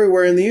direction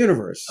everywhere in the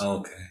universe.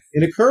 Okay.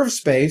 In a curved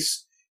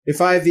space,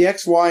 if I have the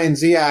X, Y, and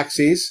Z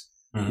axes,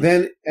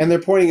 then, and they're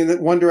pointing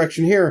in one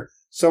direction here,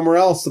 somewhere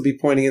else they'll be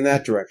pointing in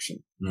that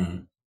direction.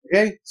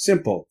 Okay?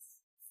 Simple.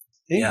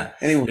 Okay? Yeah.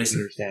 Anyone can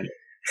understand it.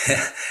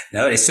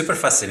 No, it's super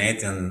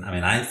fascinating. I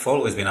mean, I've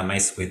always been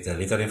amazed with the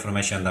little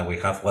information that we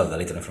have. Well, the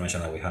little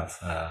information that we have,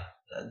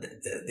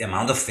 the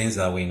amount of things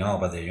that we know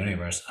about the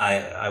universe.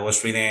 I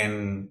was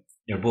reading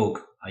your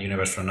book, A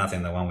Universe from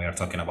Nothing, the one we are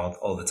talking about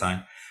all the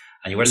time.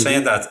 And you were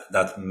saying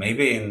that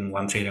maybe in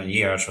 1 trillion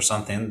years or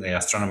something, the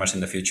astronomers in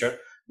the future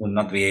will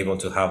not be able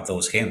to have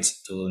those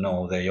hints to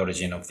know the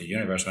origin of the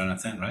universe or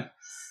anything, right?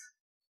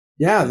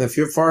 Yeah, the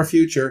far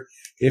future.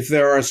 If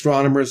there are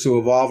astronomers who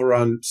evolve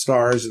around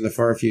stars in the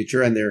far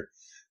future, and there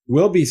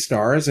will be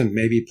stars and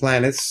maybe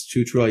planets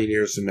 2 trillion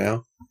years from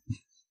now,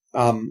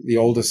 the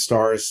oldest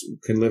stars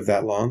can live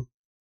that long,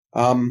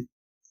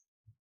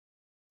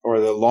 or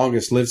the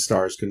longest lived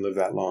stars can live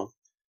that long.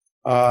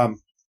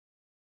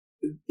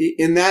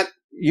 In that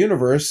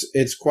universe,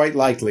 it's quite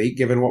likely,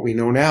 given what we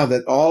know now,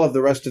 that all of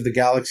the rest of the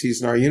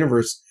galaxies in our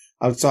universe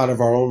outside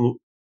of our own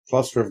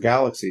cluster of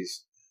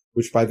galaxies,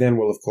 which by then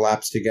will have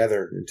collapsed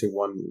together into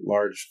one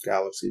large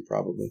galaxy,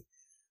 probably.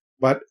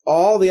 But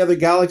all the other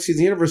galaxies in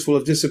the universe will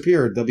have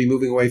disappeared. They'll be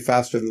moving away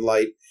faster than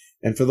light.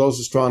 And for those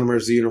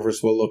astronomers, the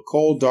universe will look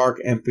cold, dark,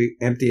 empty,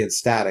 and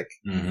static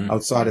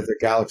outside of their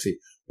galaxy,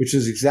 which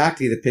is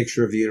exactly the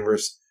picture of the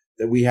universe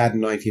that we had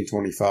in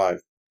 1925.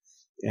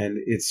 And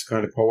it's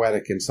kind of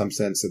poetic in some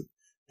sense that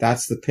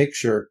that's the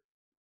picture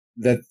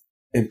that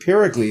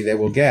empirically they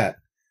will get.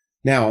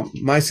 Now,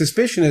 my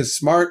suspicion is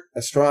smart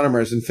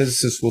astronomers and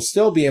physicists will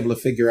still be able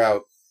to figure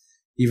out,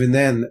 even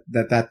then,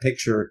 that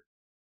picture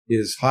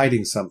is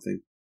hiding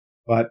something.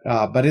 But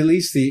at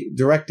least the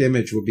direct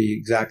image will be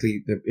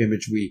exactly the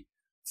image we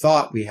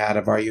thought we had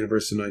of our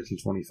universe in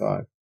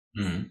 1925.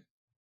 Mm-hmm.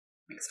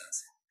 Makes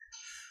sense.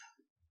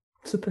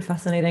 Super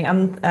fascinating.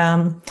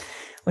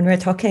 When we were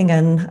talking,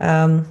 and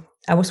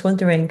I was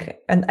wondering,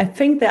 and I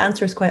think the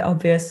answer is quite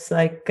obvious.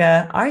 Like,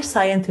 are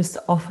scientists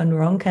often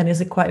wrong, and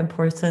is it quite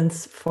important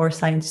for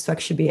scientists to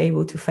actually be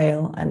able to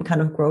fail and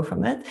kind of grow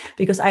from it?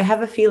 Because I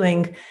have a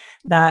feeling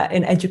that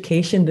in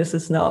education this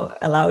is not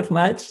allowed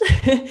much,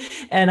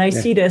 and I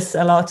see this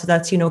a lot.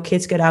 That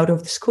kids get out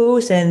of the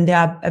schools and they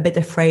are a bit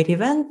afraid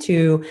even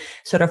to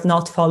sort of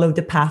not follow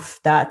the path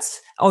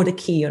or the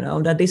key,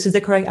 that this is the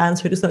correct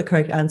answer, this is not the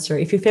correct answer.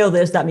 If you fail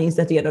this, that means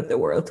that's the end of the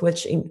world,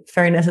 which in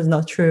fairness is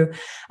not true.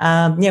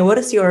 What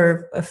is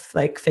your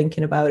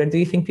thinking about it? Do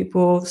you think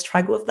people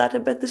struggle with that a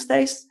bit these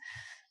days?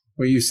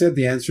 Well, you said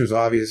the answer is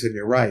obvious, and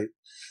you're right.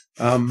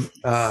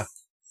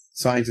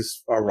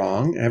 Scientists are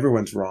wrong.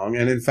 Everyone's wrong.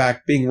 And in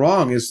fact, being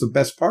wrong is the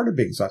best part of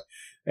being scientist.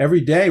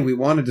 Every day we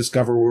want to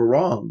discover we're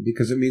wrong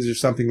because it means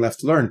there's something left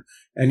to learn.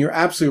 And you're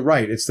absolutely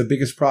right. It's the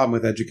biggest problem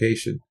with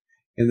education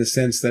in the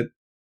sense that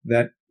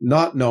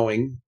not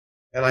knowing,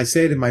 and I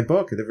say it in my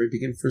book, at the very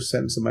beginning, first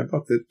sentence of my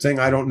book, that saying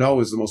I don't know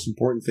is the most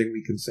important thing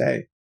we can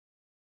say.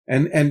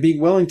 And being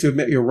willing to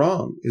admit you're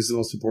wrong is the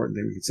most important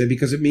thing we can say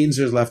because it means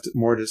there's left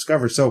more to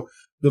discover. So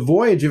the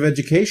voyage of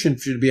education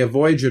should be a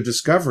voyage of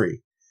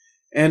discovery.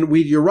 And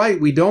you're right,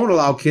 we don't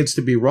allow kids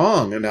to be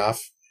wrong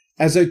enough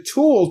as a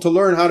tool to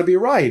learn how to be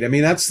right. I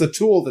mean, that's the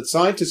tool that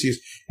scientists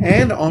use,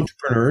 and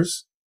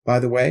entrepreneurs, by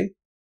the way.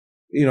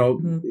 You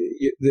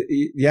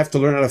have to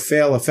learn how to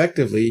fail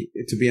effectively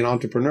to be an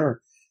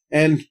entrepreneur.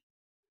 And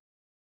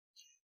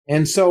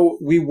so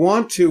we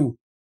want to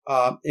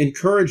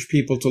encourage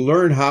people to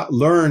learn how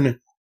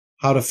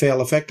to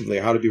fail effectively,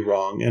 how to be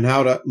wrong, and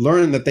how to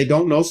learn that they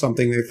don't know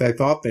something that they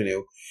thought they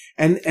knew.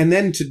 And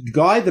then to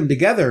guide them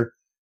together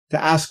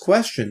to ask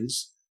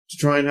questions to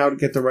try and how to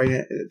get the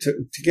right,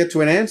 to get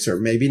to an answer,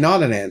 maybe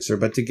not an answer,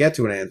 but to get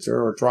to an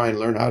answer, or try and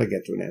learn how to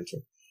get to an answer.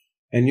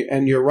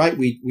 And you're right.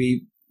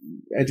 We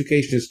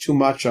education is too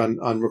much on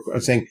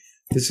saying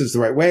this is the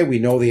right way. We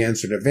know the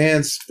answer in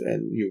advance.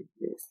 And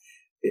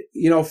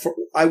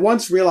I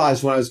once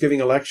realized when I was giving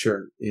a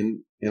lecture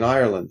in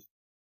Ireland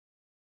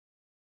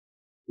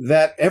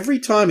that every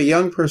time a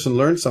young person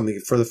learns something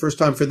for the first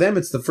time, for them,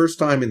 it's the first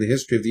time in the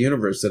history of the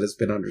universe that it's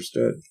been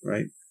understood,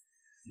 right?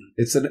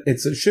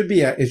 It should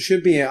be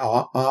an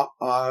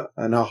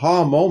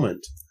aha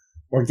moment,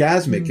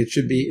 orgasmic. Mm-hmm.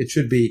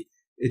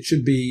 It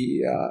should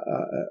be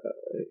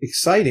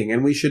exciting,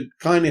 and we should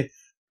kind of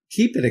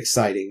keep it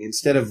exciting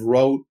instead of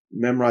rote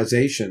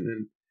memorization.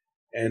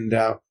 And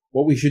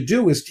what we should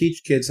do is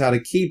teach kids how to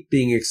keep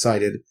being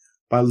excited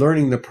by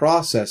learning the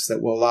process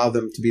that will allow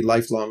them to be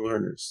lifelong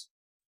learners.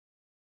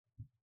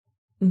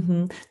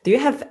 Mm-hmm. Do you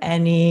have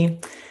any?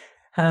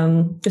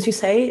 Because you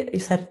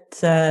said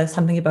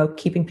something about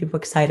keeping people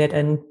excited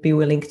and be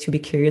willing to be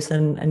curious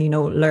and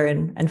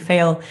learn and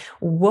fail.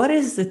 What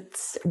is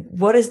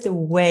the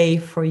way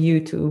for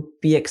you to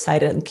be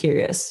excited and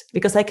curious?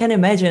 Because I can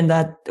imagine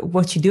that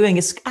what you're doing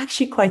is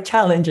actually quite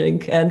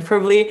challenging and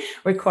probably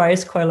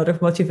requires quite a lot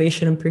of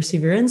motivation and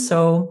perseverance.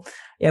 So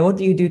what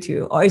do you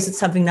do or is it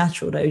something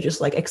natural that you're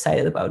just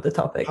excited about the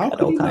topic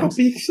at all times? How can you not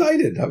be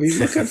excited? I mean,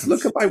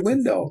 look at my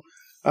window.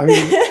 I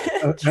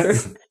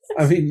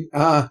mean,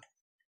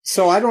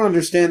 so I don't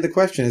understand the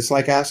question. It's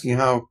like asking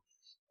how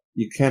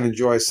you can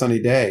enjoy a sunny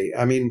day.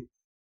 I mean,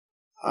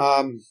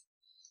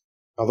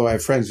 although I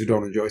have friends who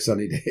don't enjoy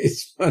sunny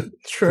days. But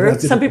true.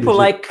 Some people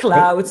like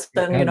clouds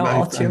and,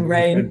 autumn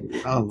rain.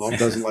 I don't know,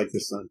 doesn't like the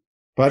sun.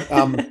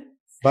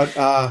 But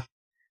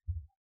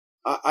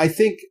I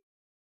think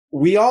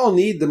we all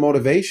need the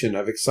motivation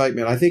of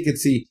excitement. I think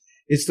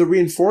it's the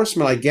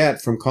reinforcement I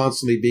get from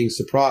constantly being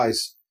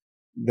surprised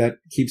that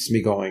keeps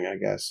me going, I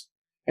guess.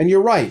 And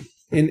you're right.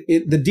 In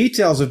the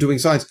details of doing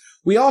science,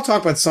 we all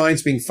talk about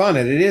science being fun,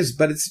 and it is,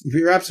 but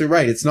you're absolutely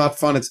right. It's not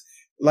fun. It's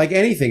like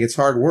anything. It's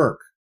hard work.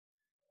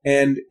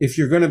 And if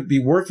you're going to be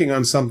working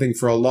on something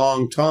for a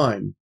long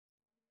time,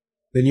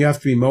 then you have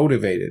to be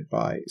motivated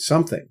by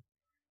something.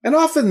 And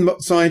often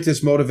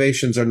scientists'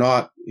 motivations are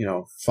not,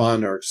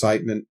 fun or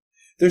excitement.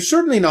 They're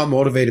certainly not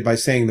motivated by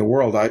saving the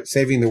world. I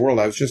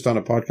was just on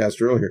a podcast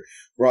earlier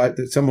where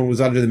someone was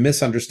under the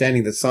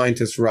misunderstanding that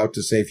scientists were out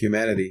to save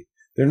humanity.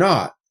 They're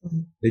not.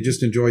 They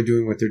just enjoy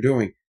doing what they're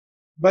doing.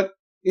 But,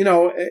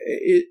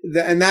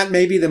 and that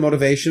may be the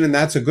motivation, and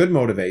that's a good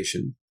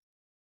motivation.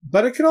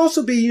 But it can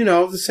also be,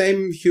 the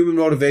same human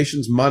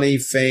motivations: money,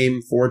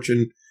 fame,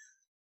 fortune,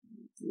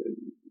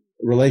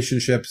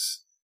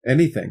 relationships,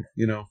 anything,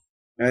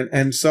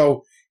 And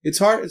so it's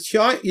hard.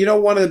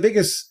 One of the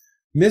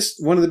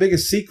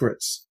biggest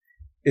secrets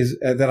is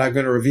that I'm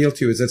going to reveal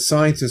to you is that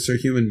scientists are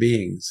human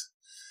beings.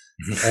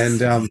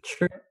 And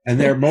and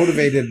they're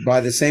motivated by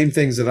the same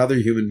things that other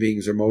human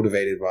beings are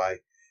motivated by,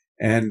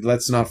 and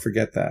let's not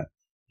forget that.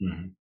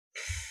 Mm-hmm.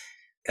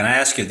 Can I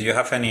ask you, do you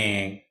have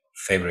any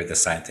favorite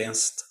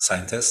scientist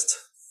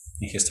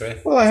in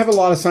history? Well, I have a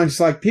lot of scientists.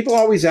 Like, people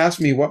always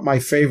ask me what my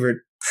favorite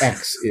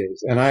X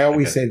is. And I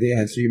always say the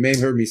answer. You may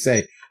have heard me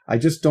say, I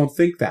just don't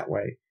think that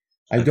way.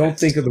 I don't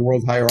think of the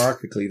world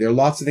hierarchically. There are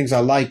lots of things I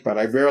like, but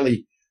I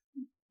rarely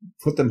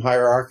put them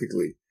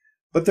hierarchically.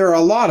 But there are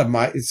a lot of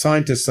my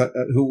scientists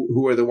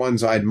who are the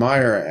ones I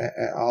admire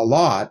a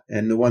lot,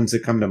 and the ones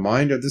that come to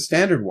mind are the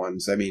standard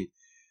ones. I mean,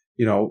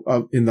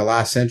 in the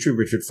last century,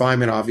 Richard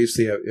Feynman,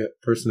 obviously a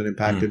person that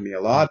impacted me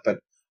a lot, but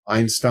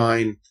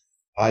Einstein,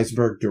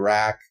 Heisenberg,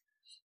 Dirac.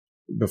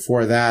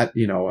 Before that,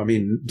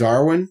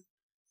 Darwin,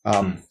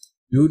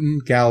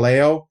 Newton,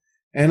 Galileo.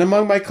 And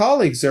among my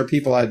colleagues, there are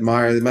people I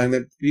admire. Among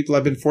the people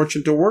I've been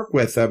fortunate to work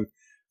with,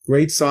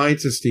 great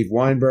scientists, Steve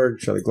Weinberg,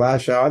 Shelley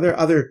Glashow,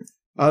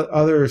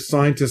 other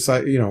scientists,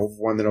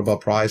 won the Nobel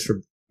Prize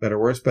for better or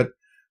worse, but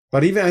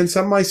even, and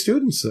some of my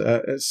students.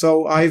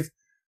 So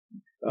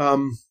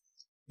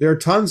there are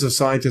tons of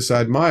scientists I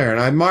admire, and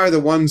I admire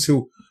the ones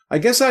who, I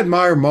guess I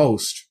admire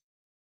most.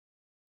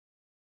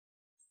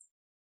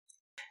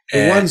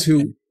 Let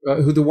me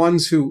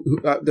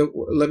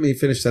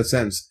finish that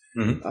sentence.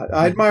 Mm-hmm.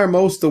 I admire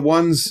most the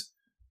ones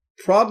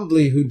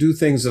probably who do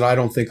things that I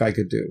don't think I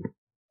could do.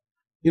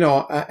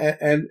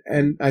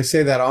 And I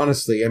say that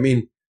honestly. I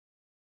mean,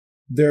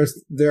 there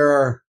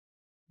are,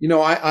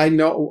 I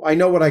know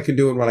what I can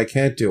do and what I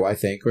can't do, I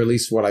think, or at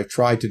least what I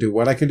try to do,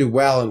 what I can do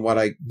well and what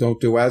I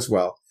don't do as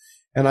well.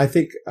 And I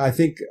think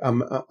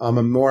I'm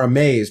more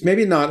amazed,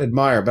 maybe not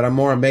admire, but I'm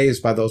more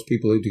amazed by those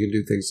people who can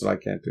do things that I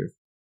can't do.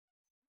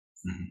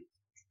 Mm-hmm.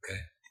 Okay.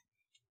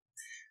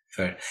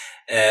 Fair.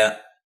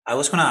 I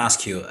was going to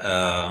ask you,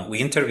 we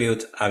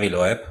interviewed Avi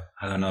Loeb.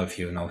 I don't know if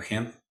you know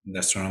him, the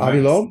astronomer. Avi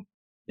Loeb?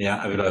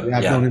 Yeah, Avi Loeb. Yeah,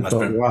 I've known him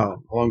for a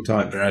while, a long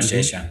time. My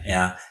pronunciation. Mm-hmm.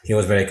 Yeah, he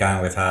was very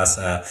kind with us.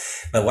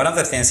 But one of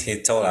the things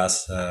he told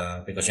us,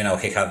 because,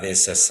 he had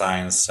this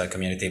science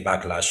community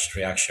backlash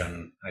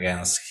reaction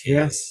against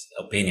his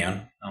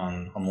opinion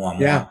on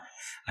Oumuamua. Yeah.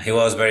 He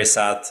was very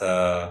sad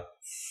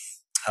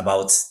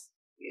about...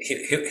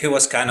 He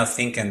was kind of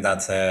thinking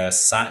that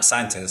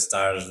scientists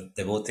are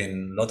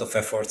devoting a lot of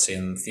efforts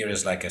in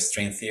theories like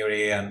string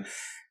theory, and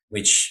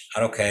which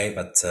are okay,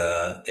 but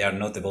they are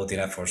not devoting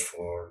efforts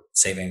for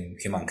saving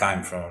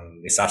humankind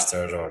from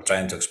disasters or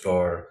trying to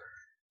explore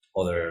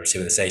other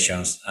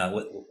civilizations.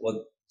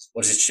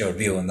 What is your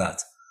view on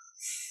that?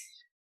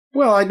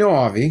 Well, I know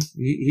Avi.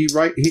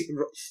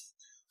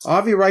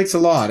 Avi writes a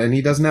lot, and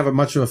he doesn't have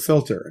much of a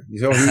filter.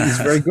 So he's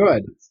very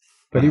good.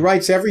 But he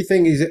writes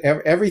everything.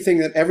 Every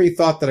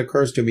thought that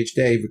occurs to him each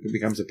day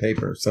becomes a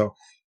paper. So,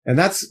 and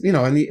that's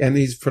and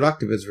he's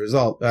productive as a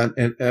result.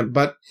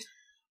 But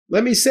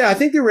let me say, I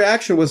think the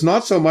reaction was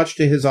not so much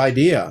to his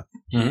idea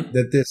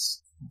that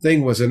this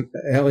thing was an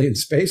alien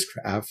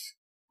spacecraft.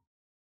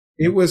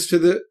 It was to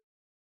the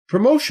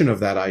promotion of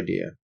that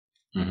idea.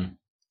 Mm-hmm.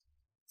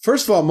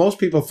 First of all, most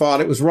people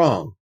thought it was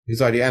wrong, his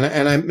idea,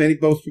 and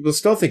most people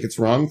still think it's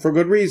wrong for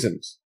good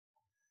reasons.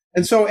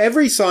 And so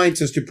every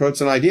scientist who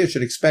promotes an idea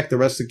should expect the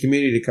rest of the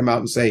community to come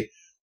out and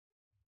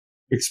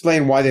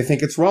explain why they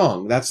think it's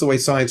wrong. That's the way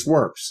science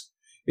works.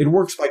 It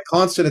works by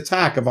constant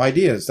attack of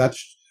ideas. But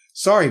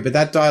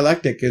that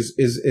dialectic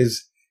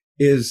is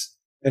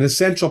an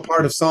essential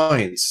part of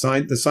science.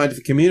 The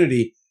scientific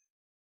community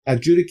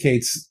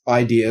adjudicates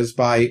ideas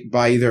by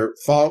either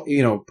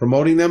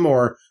promoting them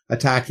or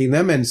attacking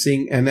them, and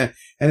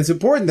it's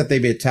important that they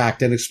be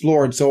attacked and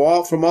explored.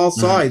 So from all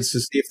sides to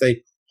see if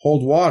they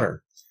hold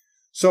water.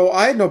 So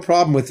I had no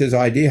problem with his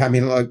idea. I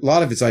mean, a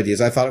lot of his ideas,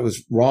 I thought it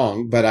was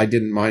wrong, but I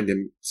didn't mind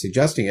him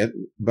suggesting it.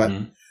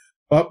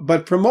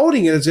 But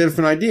promoting it is a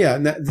different idea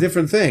and a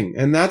different thing.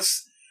 And that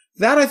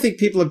I think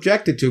people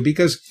objected to,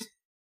 because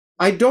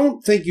I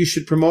don't think you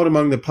should promote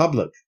among the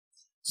public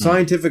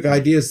scientific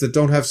ideas that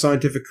don't have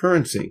scientific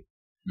currency.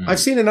 I've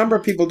seen a number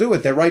of people do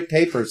it. They write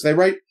papers. They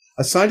write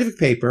a scientific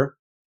paper.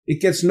 It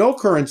gets no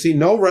currency,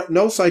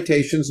 no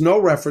citations,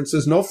 no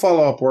references, no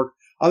follow-up work.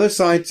 Other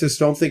scientists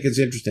don't think it's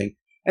interesting.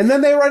 And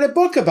then they write a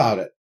book about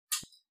it.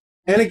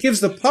 And it gives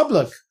the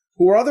public,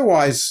 who are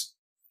otherwise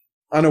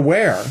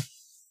unaware,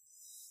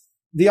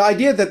 the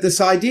idea that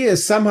this idea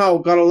has somehow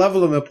got a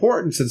level of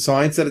importance in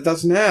science that it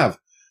doesn't have.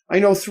 I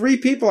know 3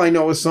 people I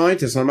know as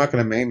scientists, and I'm not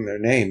going to name their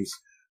names,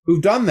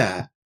 who've done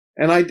that.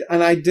 And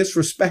I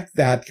disrespect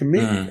that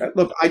community.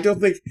 Look, I don't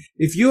think,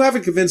 if you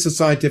haven't convinced the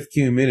scientific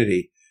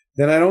community,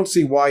 then I don't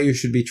see why you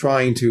should be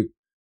trying to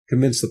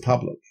convince the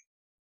public.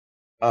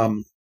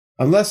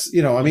 Unless,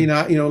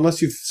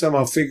 unless you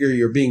somehow figure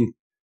you're being,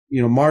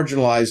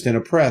 marginalized and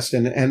oppressed.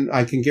 And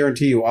I can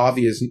guarantee you,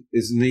 Avi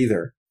is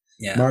neither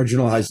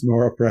marginalized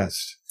nor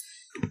oppressed.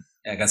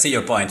 I can see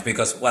your point,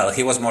 because,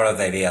 he was more of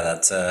the idea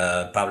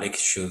that public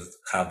should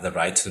have the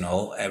right to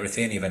know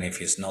everything, even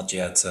if it's not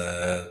yet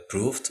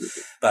proved.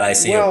 But I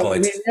see your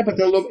point.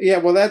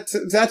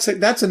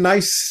 That's a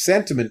nice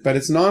sentiment, but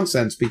it's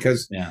nonsense,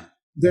 because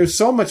there's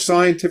so much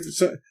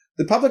the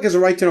public has a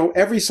right to know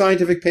every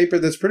scientific paper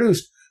that's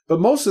produced. But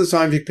most of the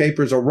scientific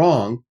papers are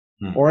wrong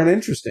or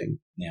uninteresting.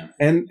 Yeah.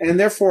 And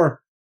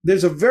therefore,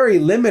 there's a very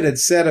limited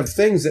set of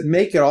things that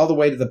make it all the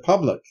way to the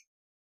public.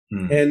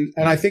 And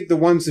I think the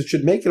ones that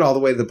should make it all the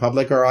way to the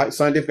public are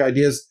scientific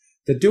ideas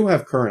that do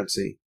have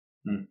currency.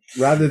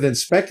 rather than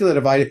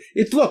speculative idea.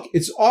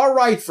 It's all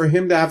right for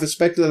him to have a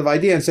speculative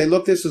idea and say,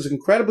 look, this is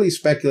incredibly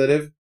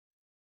speculative.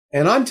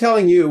 And I'm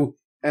telling you,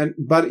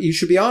 but you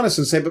should be honest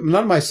and say, but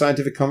none of my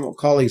scientific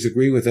colleagues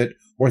agree with it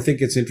or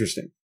think it's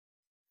interesting.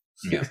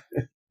 Yeah.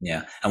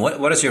 Yeah. And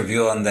what is your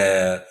view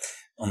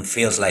on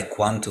fields like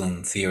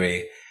quantum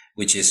theory,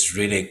 which is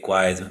really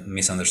quite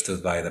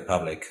misunderstood by the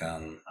public?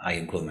 I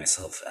include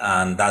myself.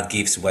 And that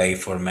gives way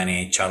for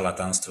many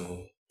charlatans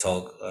to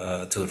talk,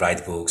 to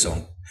write books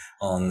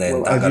on the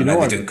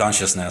entanglement between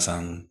consciousness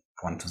and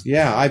quantum.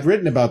 Yeah, I've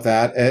written about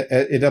that.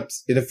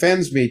 It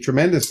offends me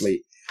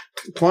tremendously.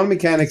 Quantum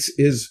mechanics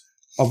is,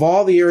 of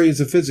all the areas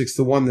of physics,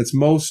 the one that's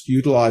most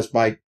utilized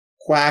by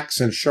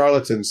quacks and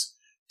charlatans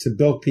to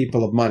bilk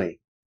people of money.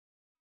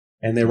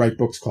 And they write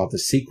books called The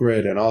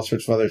Secret and all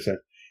sorts of other stuff.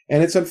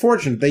 And it's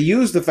unfortunate. They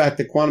use the fact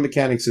that quantum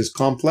mechanics is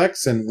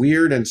complex and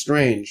weird and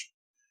strange.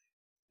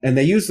 And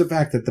they use the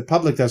fact that the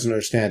public doesn't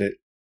understand it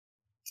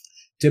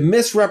to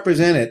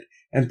misrepresent it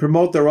and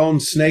promote their own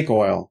snake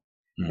oil.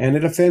 And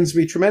it offends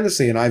me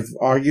tremendously. And I've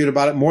argued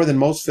about it more than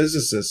most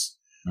physicists.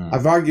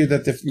 I've argued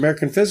that the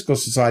American Physical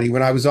Society,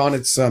 when I was on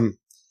its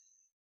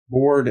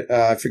board,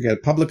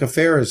 public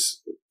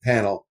affairs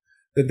panel,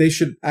 that they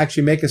should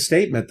actually make a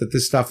statement that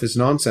this stuff is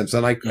nonsense.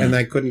 And I couldn't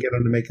get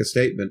them to make a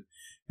statement.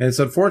 And it's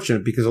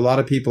unfortunate because a lot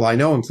of people I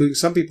know, including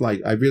some people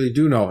I really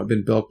do know, have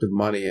been bilked of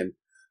money and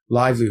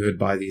livelihood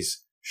by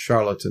these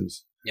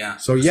charlatans. Yeah.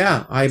 So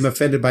yeah, I'm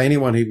offended by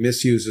anyone who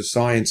misuses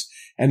science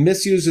and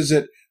misuses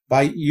it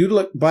by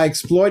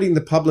exploiting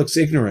the public's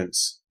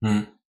ignorance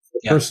for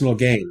personal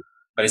gain.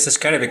 But it's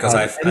scary because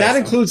that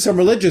includes some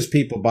religious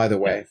people, by the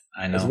way,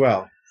 I know. as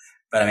well.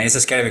 But I mean,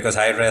 it's scary because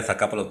I read a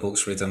couple of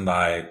books written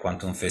by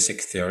quantum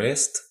physics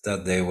theorists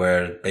that they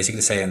were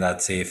basically saying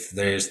that if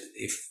there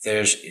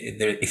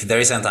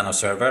isn't an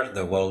observer,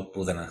 the world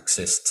wouldn't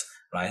exist,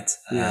 right?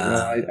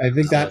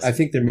 I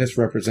think they're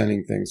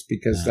misrepresenting things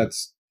because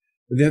that's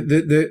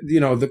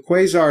the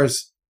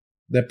quasars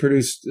that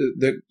produce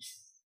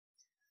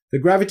the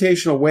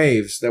gravitational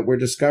waves that were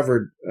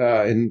discovered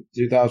in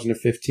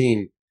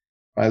 2015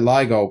 by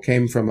LIGO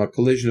came from a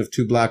collision of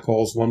two black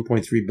holes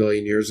 1.3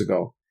 billion years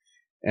ago.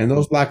 And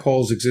those black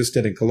holes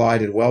existed and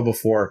collided well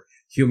before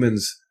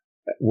humans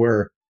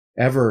were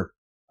ever,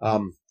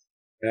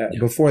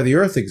 before the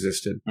Earth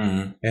existed.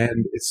 Mm-hmm.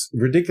 And it's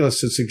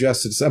ridiculous to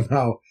suggest that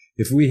somehow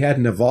if we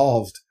hadn't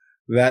evolved,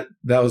 that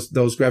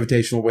those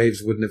gravitational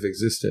waves wouldn't have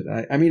existed.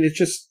 I mean, it's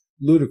just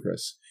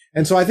ludicrous.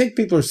 And so I think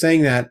people are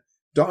saying that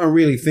aren't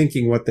really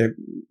thinking what they're,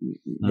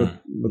 don't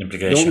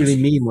really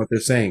mean what they're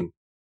saying.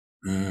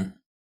 Mm.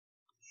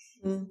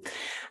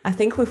 I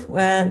think with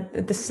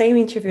the same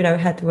interview that I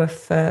had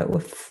with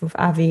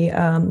Avi,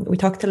 we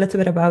talked a little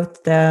bit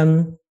about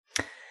that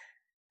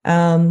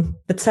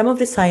some of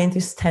the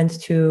scientists tend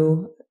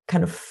to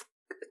kind of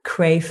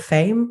crave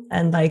fame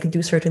and like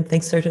do certain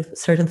things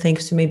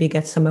to maybe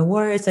get some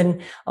awards. And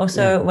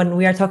also when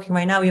we are talking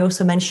right now, we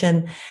also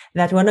mentioned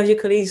that one of your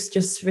colleagues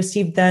just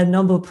received the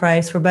Nobel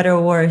Prize for better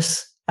or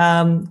worse.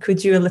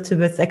 Could you a little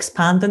bit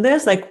expand on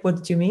this? Like,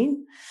 what do you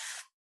mean?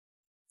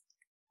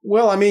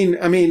 Well, I mean,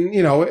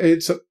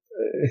 it's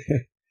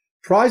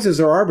prizes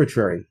are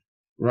arbitrary,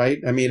 right?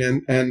 I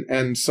mean,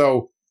 and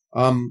so,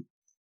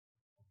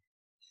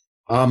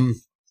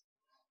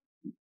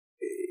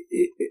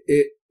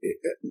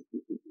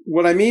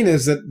 what I mean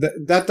is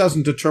that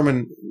doesn't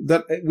determine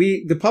that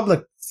the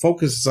public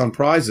focuses on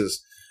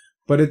prizes,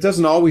 but it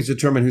doesn't always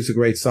determine who's a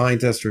great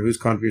scientist or whose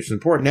contribution is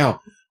important.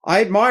 Now,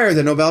 I admire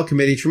the Nobel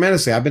Committee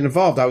tremendously. I've been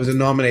involved. I was a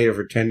nominator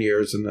for 10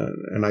 years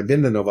and I've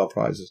been to Nobel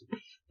Prizes,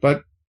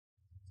 but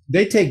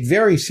they take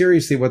very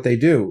seriously what they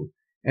do.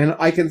 And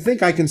I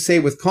can say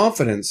with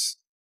confidence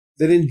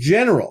that in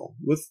general,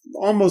 with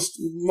almost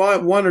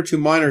one or two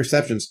minor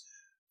exceptions,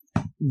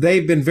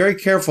 they've been very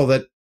careful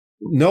that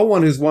no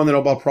one who's won the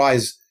Nobel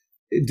Prize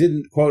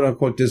didn't, quote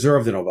unquote,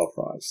 deserve the Nobel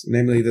Prize.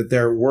 Namely, that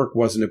their work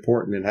wasn't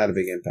important and had a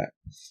big impact.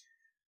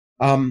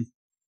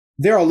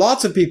 There are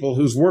lots of people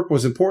whose work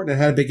was important and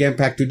had a big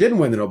impact who didn't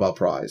win the Nobel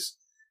Prize.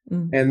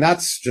 Mm. And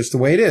that's just the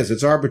way it is.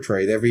 It's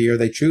arbitrary. Every year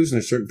they choose and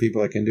there's certain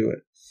people that can do it.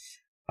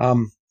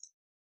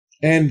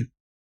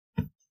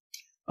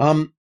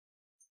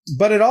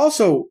 But it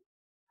also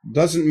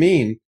doesn't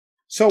mean,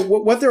 so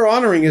what they're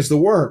honoring is the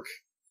work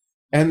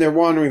and they're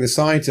honoring the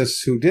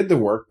scientists who did the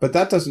work, but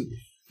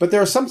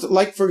there are some,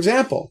 like, for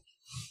example,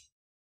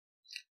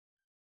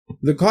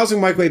 the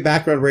cosmic microwave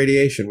background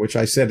radiation, which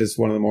I said is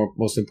one of the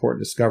most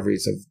important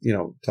discoveries of,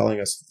 telling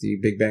us that the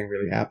Big Bang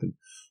really happened,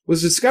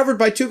 was discovered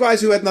by two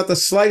guys who had not the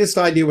slightest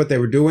idea what they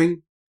were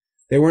doing.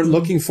 They weren't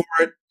looking for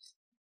it.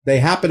 They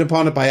happened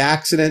upon it by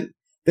accident.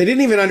 They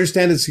didn't even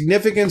understand its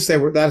significance.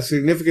 That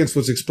significance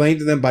was explained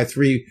to them by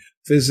three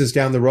physicists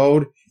down the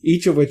road,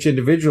 each of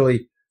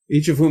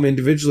whom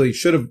individually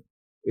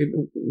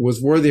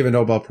was worthy of a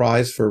Nobel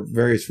Prize for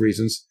various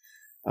reasons.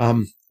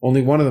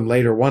 Only one of them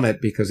later won it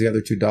because the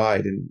other two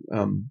died.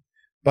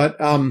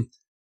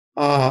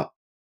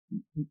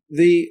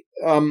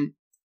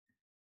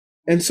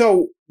 And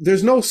so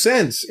there's no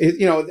sense,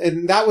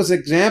 and that was an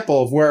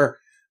example of where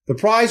the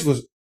prize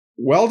was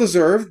well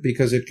deserved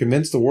because it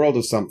convinced the world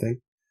of something,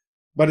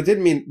 but it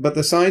didn't mean. But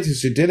the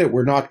scientists who did it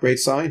were not great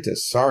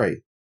scientists.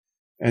 Sorry,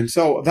 and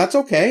so that's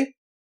okay.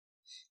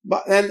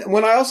 But and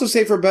when I also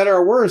say for better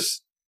or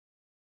worse,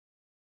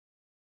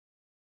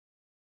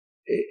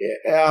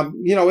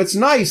 it's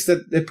nice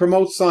that it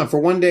promotes science. For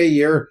one day a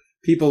year,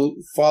 people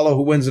follow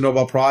who wins the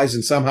Nobel Prize,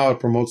 and somehow it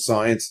promotes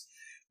science.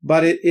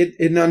 But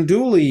it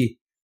unduly,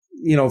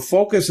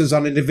 focuses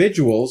on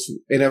individuals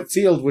in a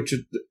field which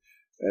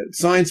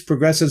science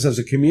progresses as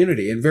a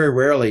community, and very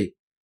rarely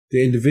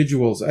the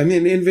individuals. I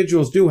mean,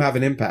 individuals do have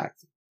an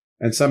impact,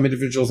 and some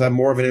individuals have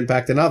more of an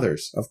impact than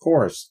others, of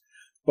course.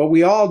 But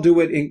we all do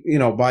it,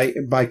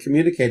 by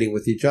communicating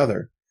with each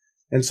other,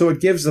 and so it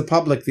gives the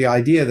public the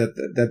idea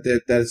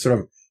that sort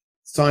of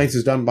science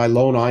is done by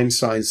lone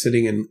Einstein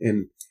sitting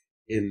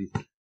in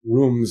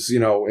rooms,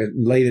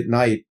 late at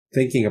night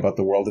thinking about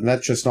the world, and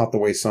that's just not the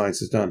way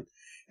science is done.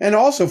 And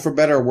also, for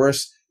better or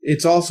worse,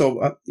 it's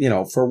also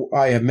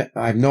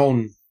I've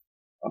known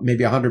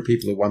maybe 100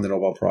 people who won the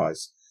Nobel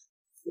Prize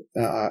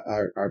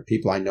are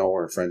people I know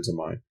or friends of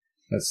mine,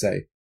 let's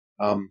say.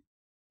 And,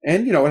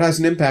 it has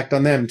an impact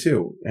on them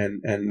too.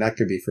 And that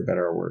could be for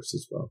better or worse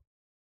as well.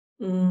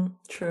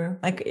 True.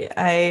 Like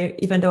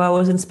even though I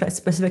wasn't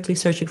specifically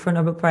searching for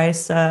Nobel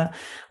Prize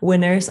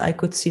winners, I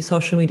could see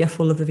social media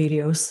full of the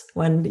videos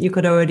when you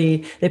could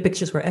the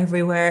pictures were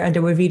everywhere, and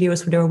there were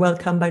videos where they were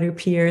welcomed by their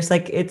peers.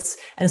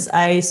 And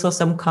I saw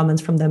some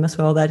comments from them as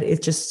well that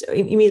it just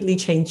immediately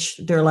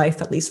changed their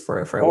life, at least for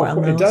a while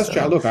now. It does.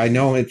 So. Look, I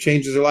know it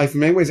changes their life in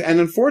many ways. And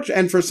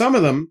unfortunately, and for some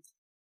of them,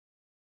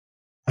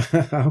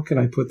 how can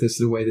I put this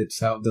in a way that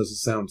doesn't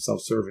sound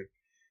self-serving?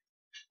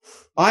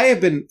 I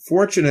have been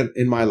fortunate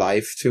in my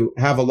life to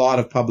have a lot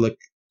of public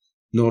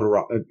to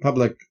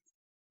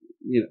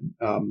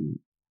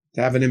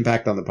have an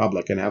impact on the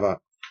public and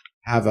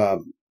have a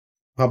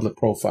public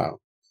profile.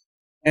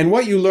 And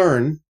what you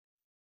learn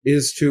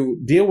is to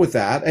deal with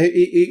that.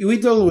 We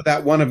deal with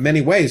that one of many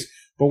ways,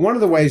 but one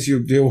of the ways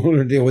you deal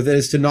with it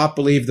is to not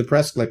believe the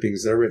press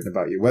clippings that are written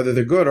about you, whether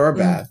they're good or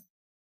bad,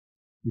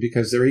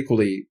 because they're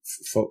equally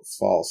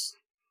false.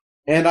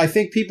 And I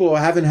think people who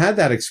haven't had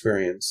that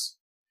experience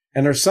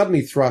and are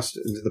suddenly thrust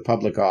into the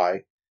public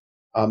eye,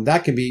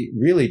 that can be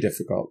really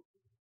difficult.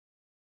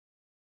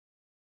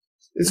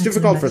 It's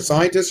difficult for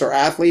scientists or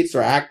athletes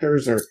or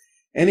actors or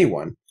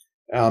anyone.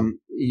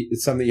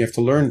 It's something you have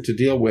to learn to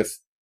deal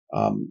with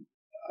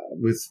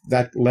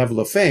that level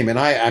of fame. And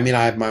I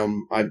have my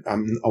own.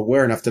 I'm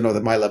aware enough to know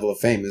that my level of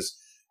fame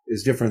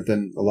is different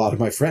than a lot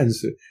of my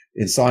friends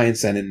in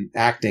science and in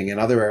acting and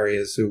other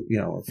areas who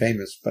are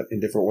famous, but in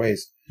different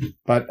ways.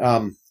 But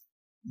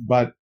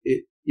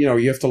you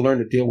have to learn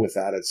to deal with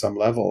that at some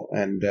level,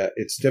 and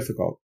it's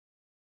difficult,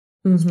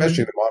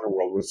 especially in the modern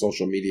world where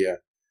social media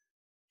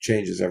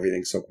changes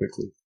everything so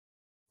quickly.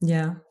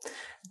 Yeah.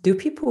 Do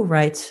people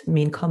write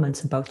mean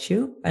comments about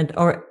you?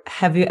 Or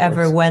have you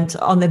ever went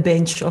on a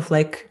binge of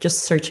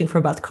just searching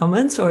for bad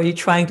comments, or are you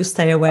trying to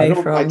stay away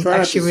from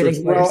actually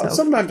reading about yourself?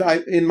 Sometimes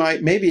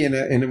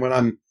when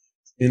I'm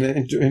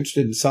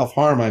interested in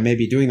self-harm, I may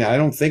be doing that. I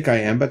don't think I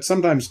am, but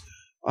sometimes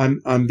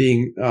I'm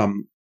being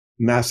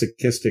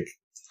masochistic.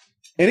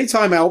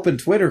 Anytime I open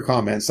Twitter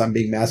comments, I'm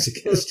being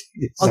masochistic.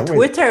 On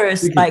Twitter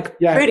is but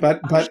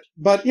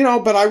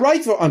I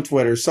write on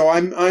Twitter, so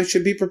I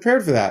should be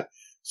prepared for that.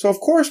 So of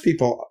course,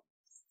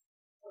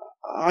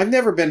 I've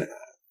never been.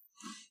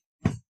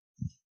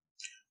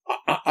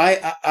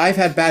 I've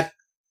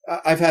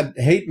had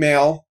hate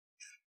mail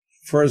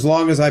for as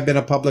long as I've been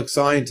a public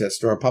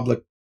scientist or a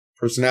public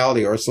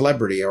personality or a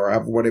celebrity or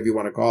whatever you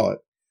want to call it.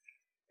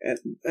 And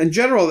in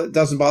general, it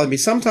doesn't bother me.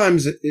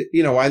 Sometimes,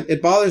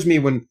 it bothers me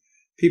when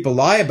people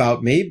lie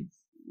about me.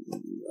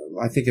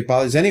 I think it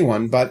bothers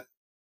anyone, but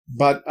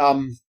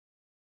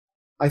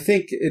I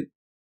think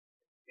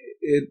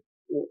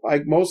I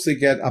mostly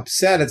get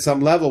upset at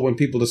some level when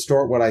people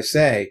distort what I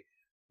say,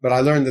 but I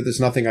learned that there's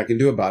nothing I can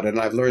do about it. And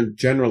I've learned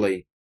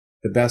generally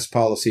the best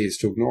policy is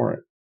to ignore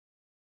it.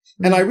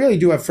 And I really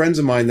do have friends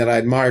of mine that I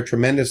admire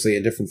tremendously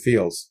in different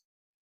fields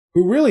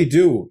who really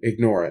do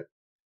ignore it,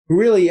 who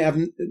really have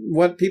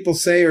what people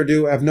say or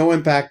do have no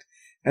impact.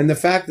 And the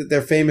fact that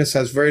they're famous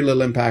has very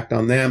little impact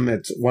on them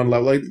at one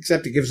level,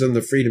 except it gives them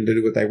the freedom to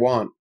do what they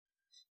want.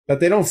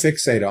 But they don't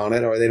fixate on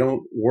it or they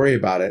don't worry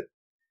about it.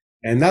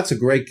 And that's a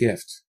great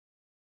gift.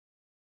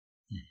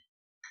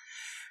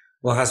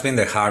 What has been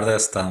the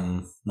hardest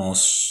and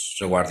most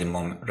rewarding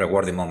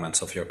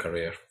moments of your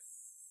career?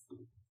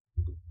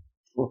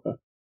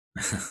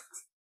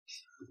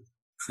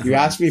 You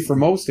asked me for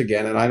most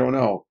again, and I don't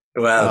know.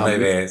 Well,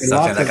 maybe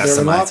something that comes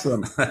to mind.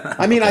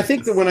 I mean, I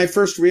think that when I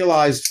first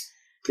realized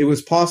it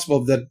was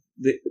possible that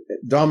the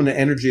dominant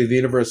energy of the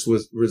universe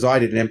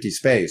resided in empty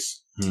space,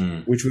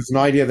 which was an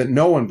idea that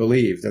no one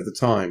believed at the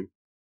time,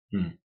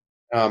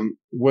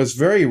 was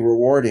very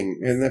rewarding.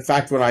 And the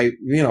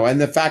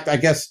fact I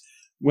guess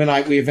when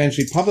we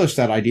eventually published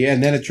that idea,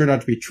 and then it turned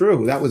out to be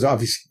true, that was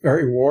obviously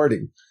very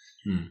rewarding.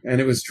 And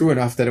it was true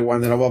enough that it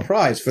won the Nobel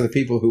Prize for the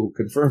people who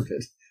confirmed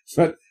it.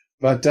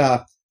 But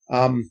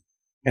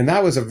And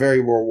that was a very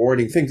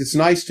rewarding thing. It's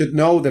nice to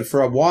know that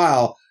for a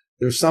while,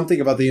 there's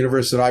something about the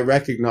universe that I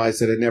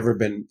recognized that had never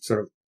been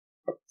sort of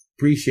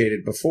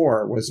appreciated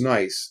before. It was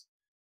nice.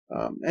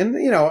 And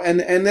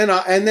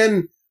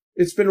then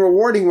it's been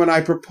rewarding when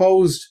I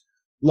proposed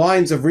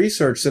lines of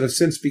research that have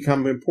since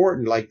become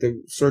important, like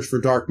the search for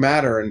dark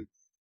matter and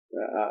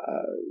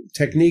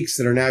techniques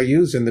that are now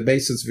used in the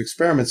basis of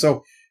experiments.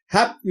 So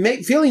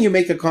feeling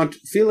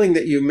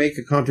that you make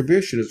a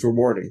contribution is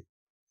rewarding.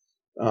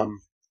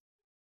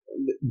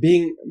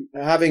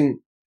 Having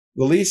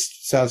the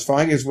least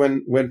satisfying is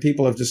when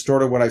people have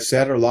distorted what I've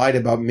said or lied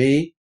about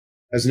me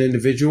as an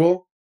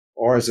individual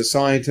or as a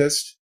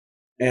scientist,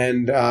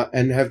 and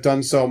have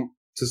done so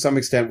to some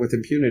extent with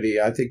impunity.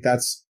 I think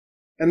that's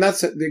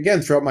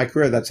again, throughout my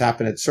career, that's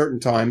happened at certain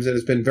times, and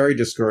it's been very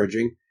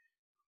discouraging.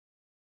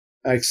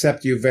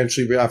 Except you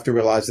eventually have to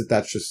realize that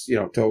that's just,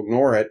 to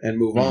ignore it and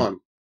move on.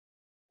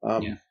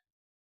 And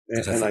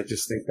I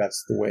just think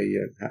that's the way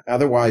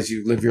otherwise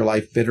you live your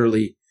life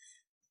bitterly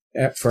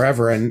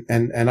forever.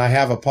 And I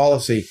have a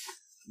policy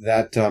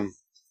that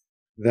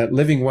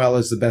living well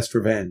is the best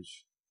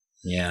revenge.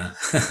 Yeah.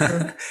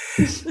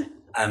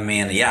 I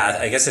mean,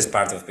 I guess it's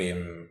part of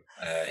being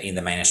in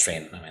the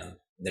mainstream. I mean,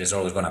 there's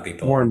always going to be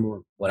more and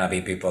more. Gonna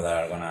be people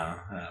that are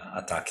gonna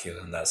attack you,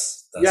 and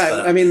that's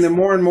I mean, the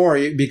more and more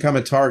you become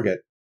a target.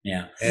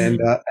 Yeah. And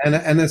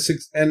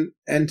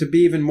to be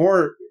even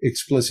more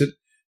explicit,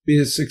 be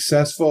a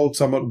successful,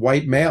 somewhat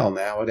white male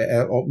now,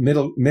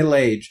 middle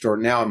aged, or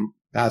now I'm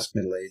past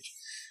middle age,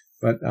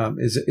 but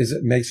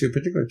it makes you a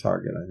particular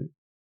target, I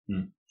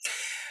think.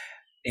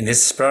 In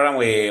this program,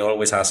 we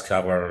always ask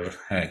our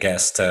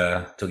guests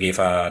to give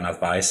an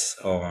advice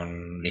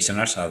on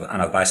listeners,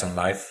 an advice on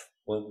life.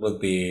 What would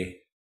be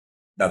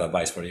that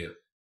advice for you?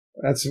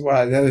 That's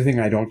why the other thing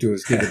I don't do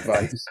is give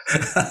advice.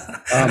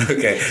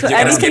 Okay. So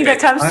anything that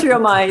comes to your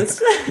mind.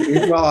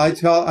 Well,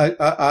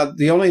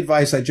 the only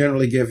advice I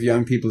generally give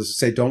young people is to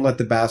say, don't let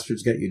the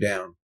bastards get you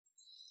down.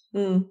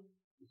 Mm.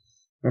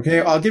 Okay.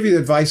 I'll give you the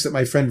advice that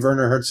my friend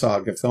Werner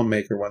Herzog, a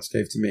filmmaker, once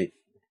gave to me.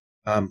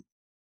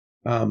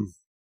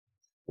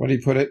 What did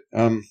he put it?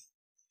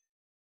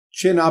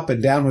 Chin up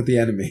and down with the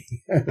enemy.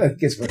 I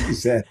think is what he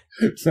said.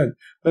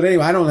 But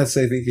anyway, I don't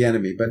necessarily think the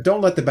enemy, but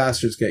don't let the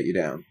bastards get you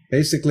down.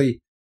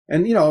 Basically,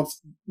 and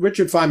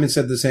Richard Feynman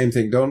said the same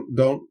thing.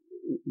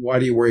 Why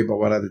do you worry about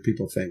what other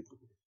people think?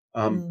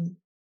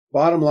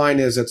 Bottom line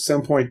is, at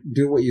some point,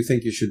 do what you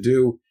think you should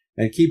do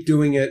and keep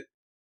doing it,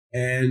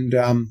 and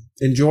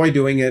enjoy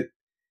doing it,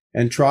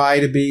 and try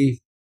to be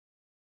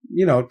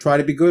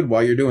good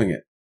while you're doing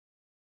it.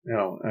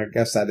 I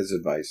guess that is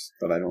advice,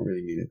 but I don't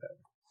really mean it that way.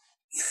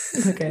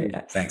 Okay,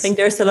 Thanks. I think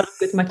there's a lot of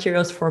good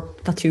materials for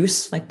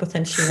tattoos, like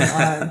potentially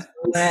arms,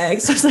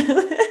 legs, or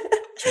something.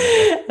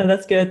 And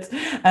that's good.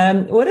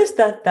 What is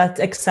that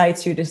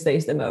excites you these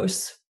days the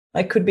most?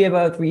 Like, could be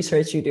about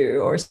research you do,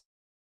 or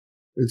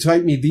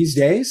excite me these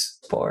days,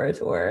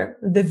 sport, or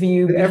the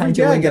view. Every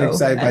day I get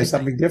excited by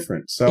something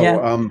different. So,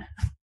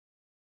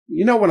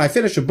 when I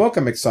finish a book,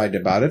 I'm excited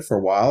about it for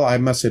a while. I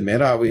must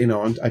admit,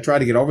 I try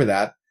to get over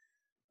that.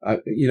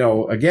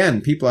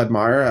 Again, people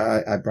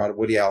admire, I brought up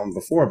Woody Allen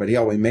before, but he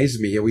always amazes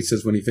me. He always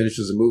says when he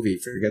finishes a movie, he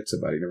forgets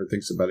about it. He never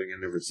thinks about it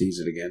again, never sees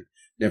it again,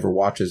 never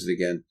watches it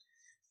again.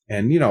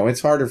 And,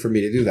 it's harder for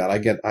me to do that.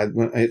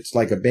 It's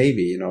like a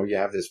baby, you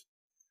have this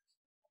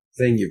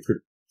thing you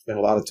spend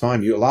a lot of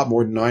time, a lot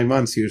more than 9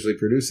 months usually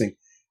producing.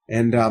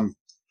 And,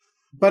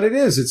 but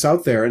it's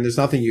out there and there's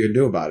nothing you can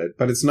do about it.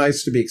 But it's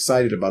nice to be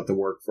excited about the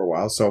work for a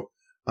while. So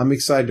I'm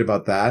excited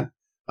about that.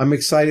 I'm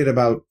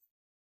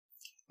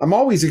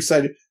always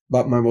excited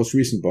about my most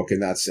recent book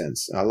in that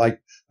sense. I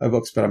like my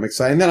books, but I'm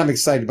excited. And then I'm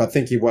excited about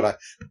thinking what I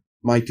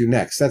might do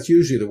next. That's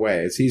usually the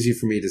way. It's easy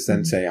for me to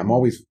then say,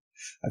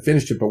 I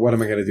finished it, but what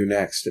am I going to do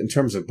next in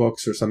terms of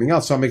books or something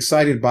else? So I'm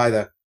excited by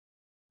the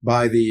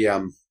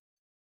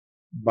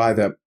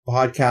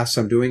podcasts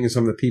I'm doing and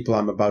some of the people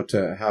I'm about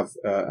to have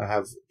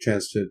a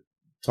chance to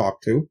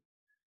talk to.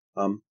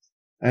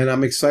 And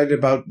I'm excited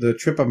about the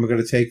trip I'm going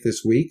to take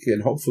this week.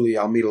 And hopefully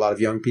I'll meet a lot of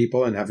young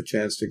people and have a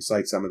chance to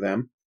excite some of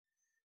them.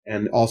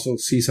 And also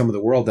see some of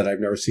the world that I've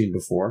never seen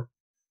before.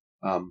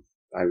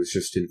 I was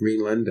just in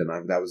Greenland, and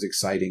that was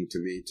exciting to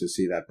me to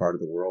see that part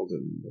of the world,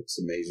 and it's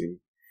amazing.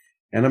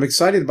 And I'm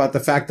excited about the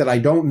fact that I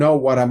don't know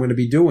what I'm going to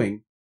be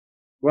doing.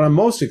 What I'm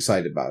most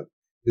excited about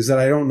is that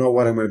I don't know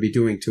what I'm going to be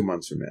doing 2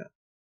 months from now.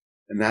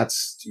 And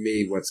that's, to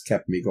me, what's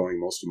kept me going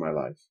most of my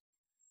life.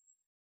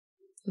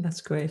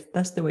 That's great.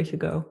 That's the way to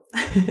go.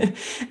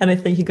 And I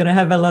think you're going to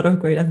have a lot of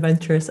great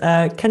adventures.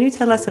 Can you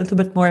tell us a little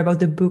bit more about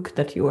the book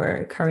that you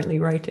are currently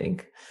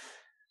writing?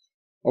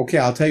 Okay,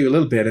 I'll tell you a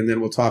little bit, and then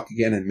we'll talk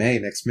again in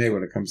next May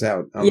when it comes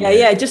out.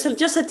 Just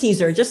a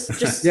teaser. Just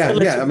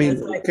I mean,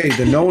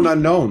 the known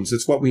unknowns.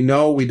 It's what we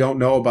don't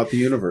know about the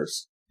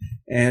universe,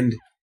 and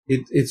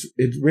it's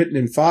written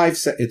in five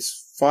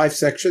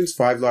sections,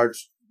 5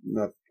 large.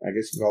 I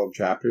guess you call them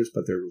chapters,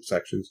 but they're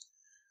sections.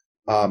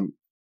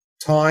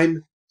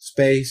 Time,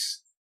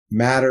 space,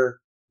 matter,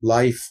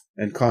 life,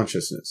 and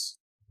consciousness.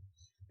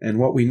 And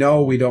what we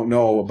know, we don't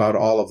know about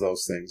all of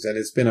those things. And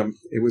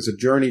it was a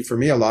journey for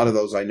me. A lot of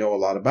those I know a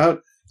lot about.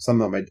 Some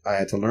of them I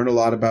had to learn a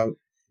lot about.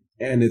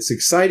 And it's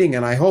exciting.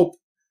 And I hope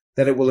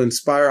that it will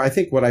inspire. I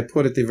think what I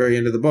put at the very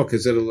end of the book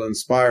is it'll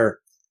inspire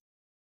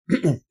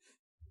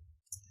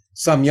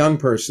some young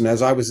person,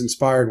 as I was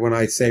inspired when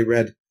I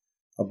read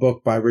a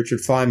book by Richard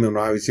Feynman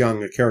when I was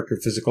young, A Character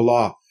of Physical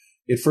Law.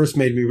 It first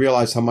made me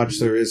realize how much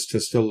there is to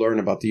still learn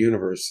about the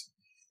universe,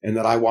 and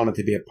that I wanted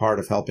to be a part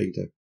of helping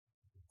to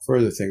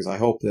further things. I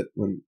hope that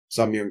when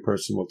some young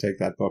person will take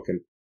that book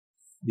and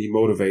be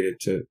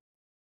motivated to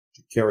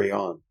carry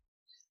on,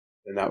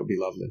 then that would be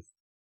lovely.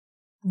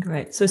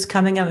 Great. So it's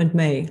coming out in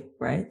May,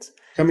 right?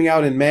 Coming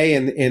out in May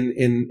in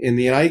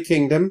the United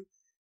Kingdom.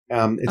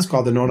 It's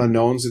called The Known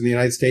Unknowns. In the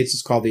United States,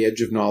 it's called The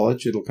Edge of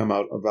Knowledge. It'll come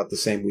out about the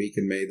same week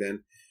in May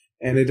then.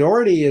 And it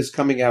already is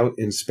coming out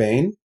in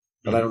Spain,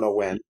 but I don't know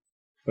when.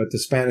 But the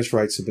Spanish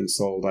rights have been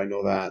sold. I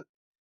know that.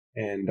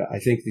 And I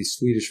think the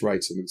Swedish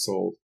rights have been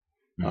sold.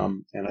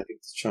 And I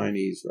think the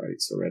Chinese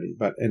rights already.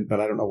 But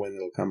I don't know when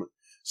it'll come.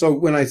 So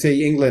when I say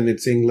England,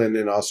 it's England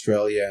and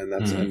Australia and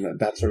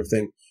that sort of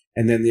thing.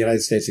 And then the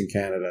United States and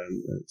Canada.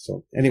 And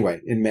so anyway,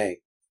 in May.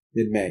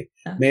 Mid-May.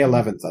 May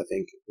 11th, I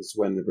think, is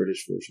when the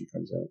British version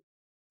comes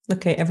out.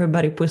 Okay,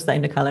 everybody puts that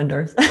in the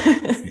calendars.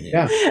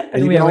 Yeah.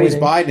 And you can always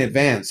buy in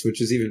advance,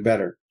 which is even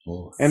better.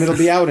 Oh. And it'll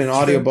be out in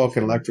audiobook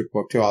and electric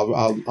book, too.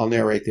 I'll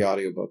narrate the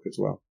audiobook as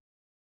well.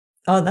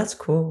 Oh, that's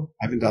cool.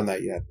 I haven't done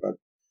that yet,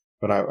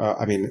 but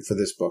I mean, for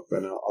this book,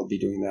 but I'll be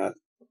doing that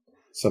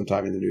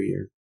sometime in the new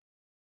year.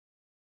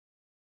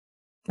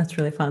 That's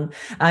really fun.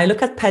 I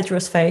look at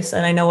Pedro's face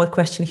and I know what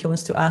question he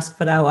wants to ask,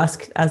 but I'll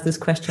ask this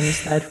question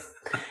instead.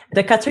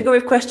 The category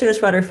of question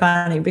is rather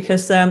funny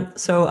because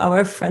so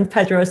our friend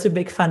Pedro is a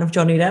big fan of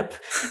Johnny Depp,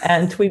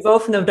 and we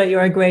both know that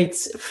you're a great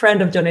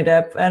friend of Johnny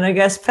Depp. And I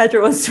guess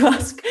Pedro wants to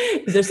ask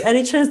if there's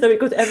any chance that we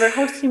could ever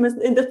host him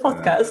in the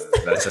podcast.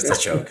 That's just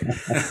a joke.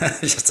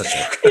 Just a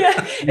joke.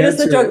 Yeah, it's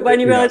a joke, but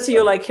in reality,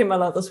 you like him a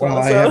lot as well.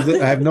 I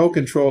have no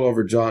control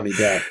over Johnny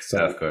Depp,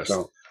 so, of course.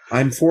 So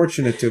I'm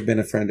fortunate to have been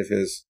a friend of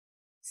his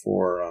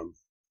for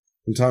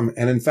some time.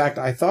 And in fact,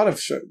 I thought of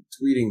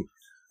tweeting.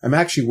 I'm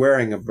actually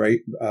wearing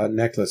a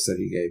necklace that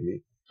he gave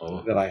me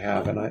that I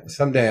have, and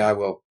someday I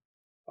will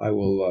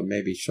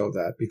maybe show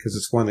that because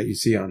it's one that you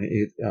see on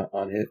it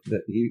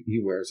that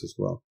he wears as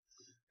well.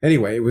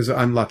 Anyway,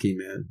 I'm lucky,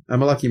 man.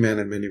 I'm a lucky man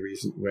in many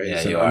ways.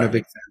 Yeah, and I'm a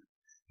big fan,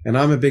 and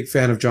I'm a big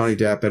fan of Johnny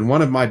Depp. And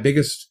one of my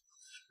biggest,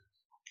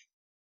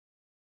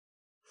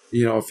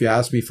 if you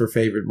ask me for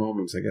favorite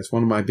moments, I guess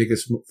one of my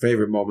biggest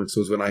favorite moments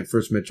was when I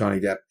first met Johnny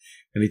Depp,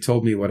 and he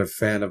told me what a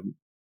fan of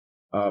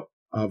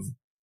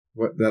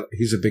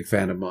he's a big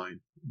fan of mine.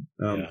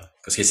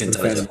 Because he's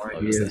intelligent.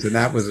 He is, and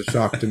that was a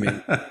shock to me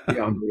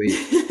beyond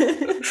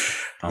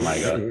belief. Oh my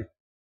god!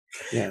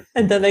 Yeah.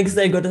 And the next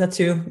day, got a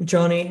tattoo,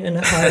 Johnny, in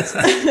the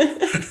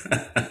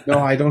heart. No,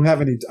 I don't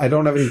have any. I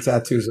don't have any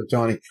tattoos of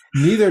Johnny.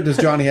 Neither does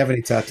Johnny have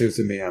any tattoos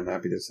of me. I'm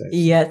happy to say.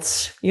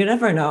 Yet, you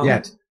never know.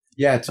 Yet.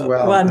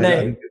 Well, one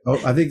day.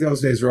 I think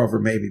those days are over,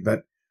 maybe.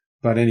 But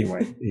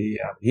anyway,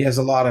 he has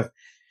a lot of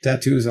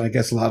tattoos, and I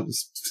guess a lot of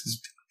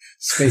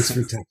space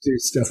for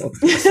tattoos still.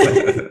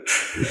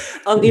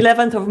 On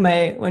 11th of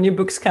May, when your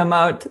books come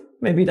out,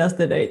 maybe that's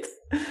the date.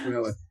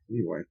 Well,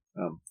 anyway,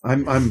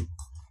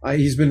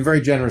 he's been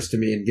very generous to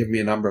me and given me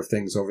a number of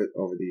things over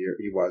the year.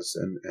 He was,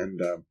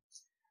 and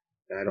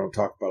I don't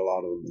talk about a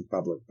lot of them in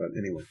public, but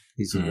anyway,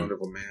 he's a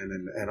wonderful man,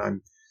 and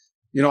I'm,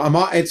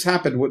 it's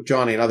happened with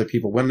Johnny and other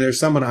people when there's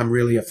someone I'm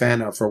really a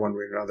fan of for one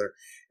way or another,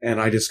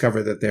 and I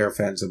discover that they're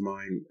fans of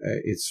mine.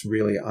 It's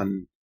really a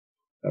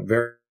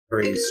very,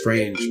 very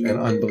strange and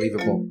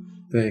unbelievable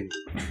thing.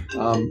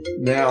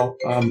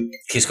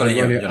 He's calling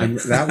you.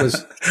 That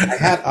was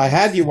I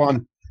had you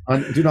on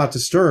Do Not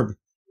Disturb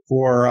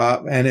for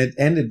and it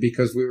ended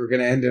because we were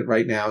going to end it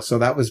right now. So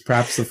that was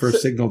perhaps the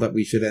first signal that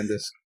we should end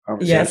this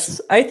conversation.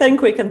 Yes, I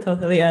think we can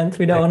totally end.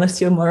 We don't want to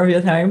steal more of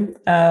your time,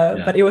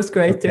 but it was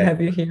great to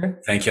have you here.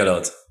 Thank you a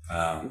lot.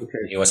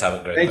 It was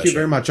a great. Thank you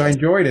very much. I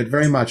enjoyed it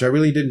very much. I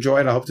really did enjoy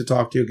it. I hope to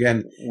talk to you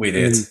again. We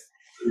did.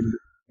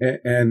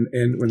 And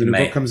when the new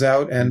book comes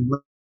out, and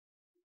we'll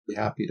be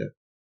happy to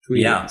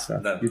tweet it and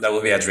stuff. That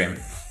will be a dream.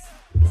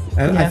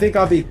 And I think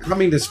I'll be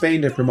coming to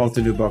Spain to promote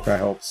the new book, I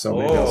hope. So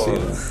maybe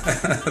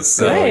I'll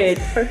see you. Great,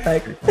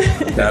 perfect.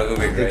 That will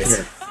be great.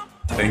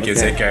 Thank you.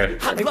 Take care.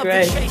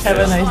 Great. Have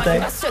a nice day.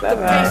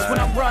 Bye-bye. When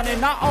I'm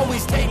running, I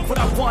always take what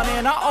I want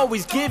and I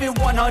always give it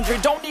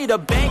 100. Don't need a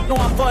bank, no,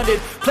 I'm funded.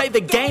 Play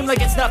the game like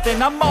it's nothing.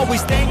 I'm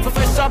always thankful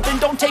for something.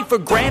 Don't take for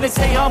granted,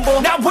 stay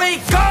humble. Now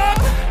wake up!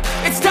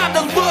 It's time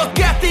to look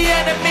at the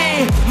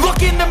enemy.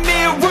 Look in the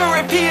mirror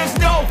if he is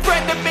no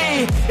friend to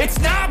me. It's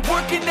not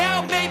working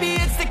out, maybe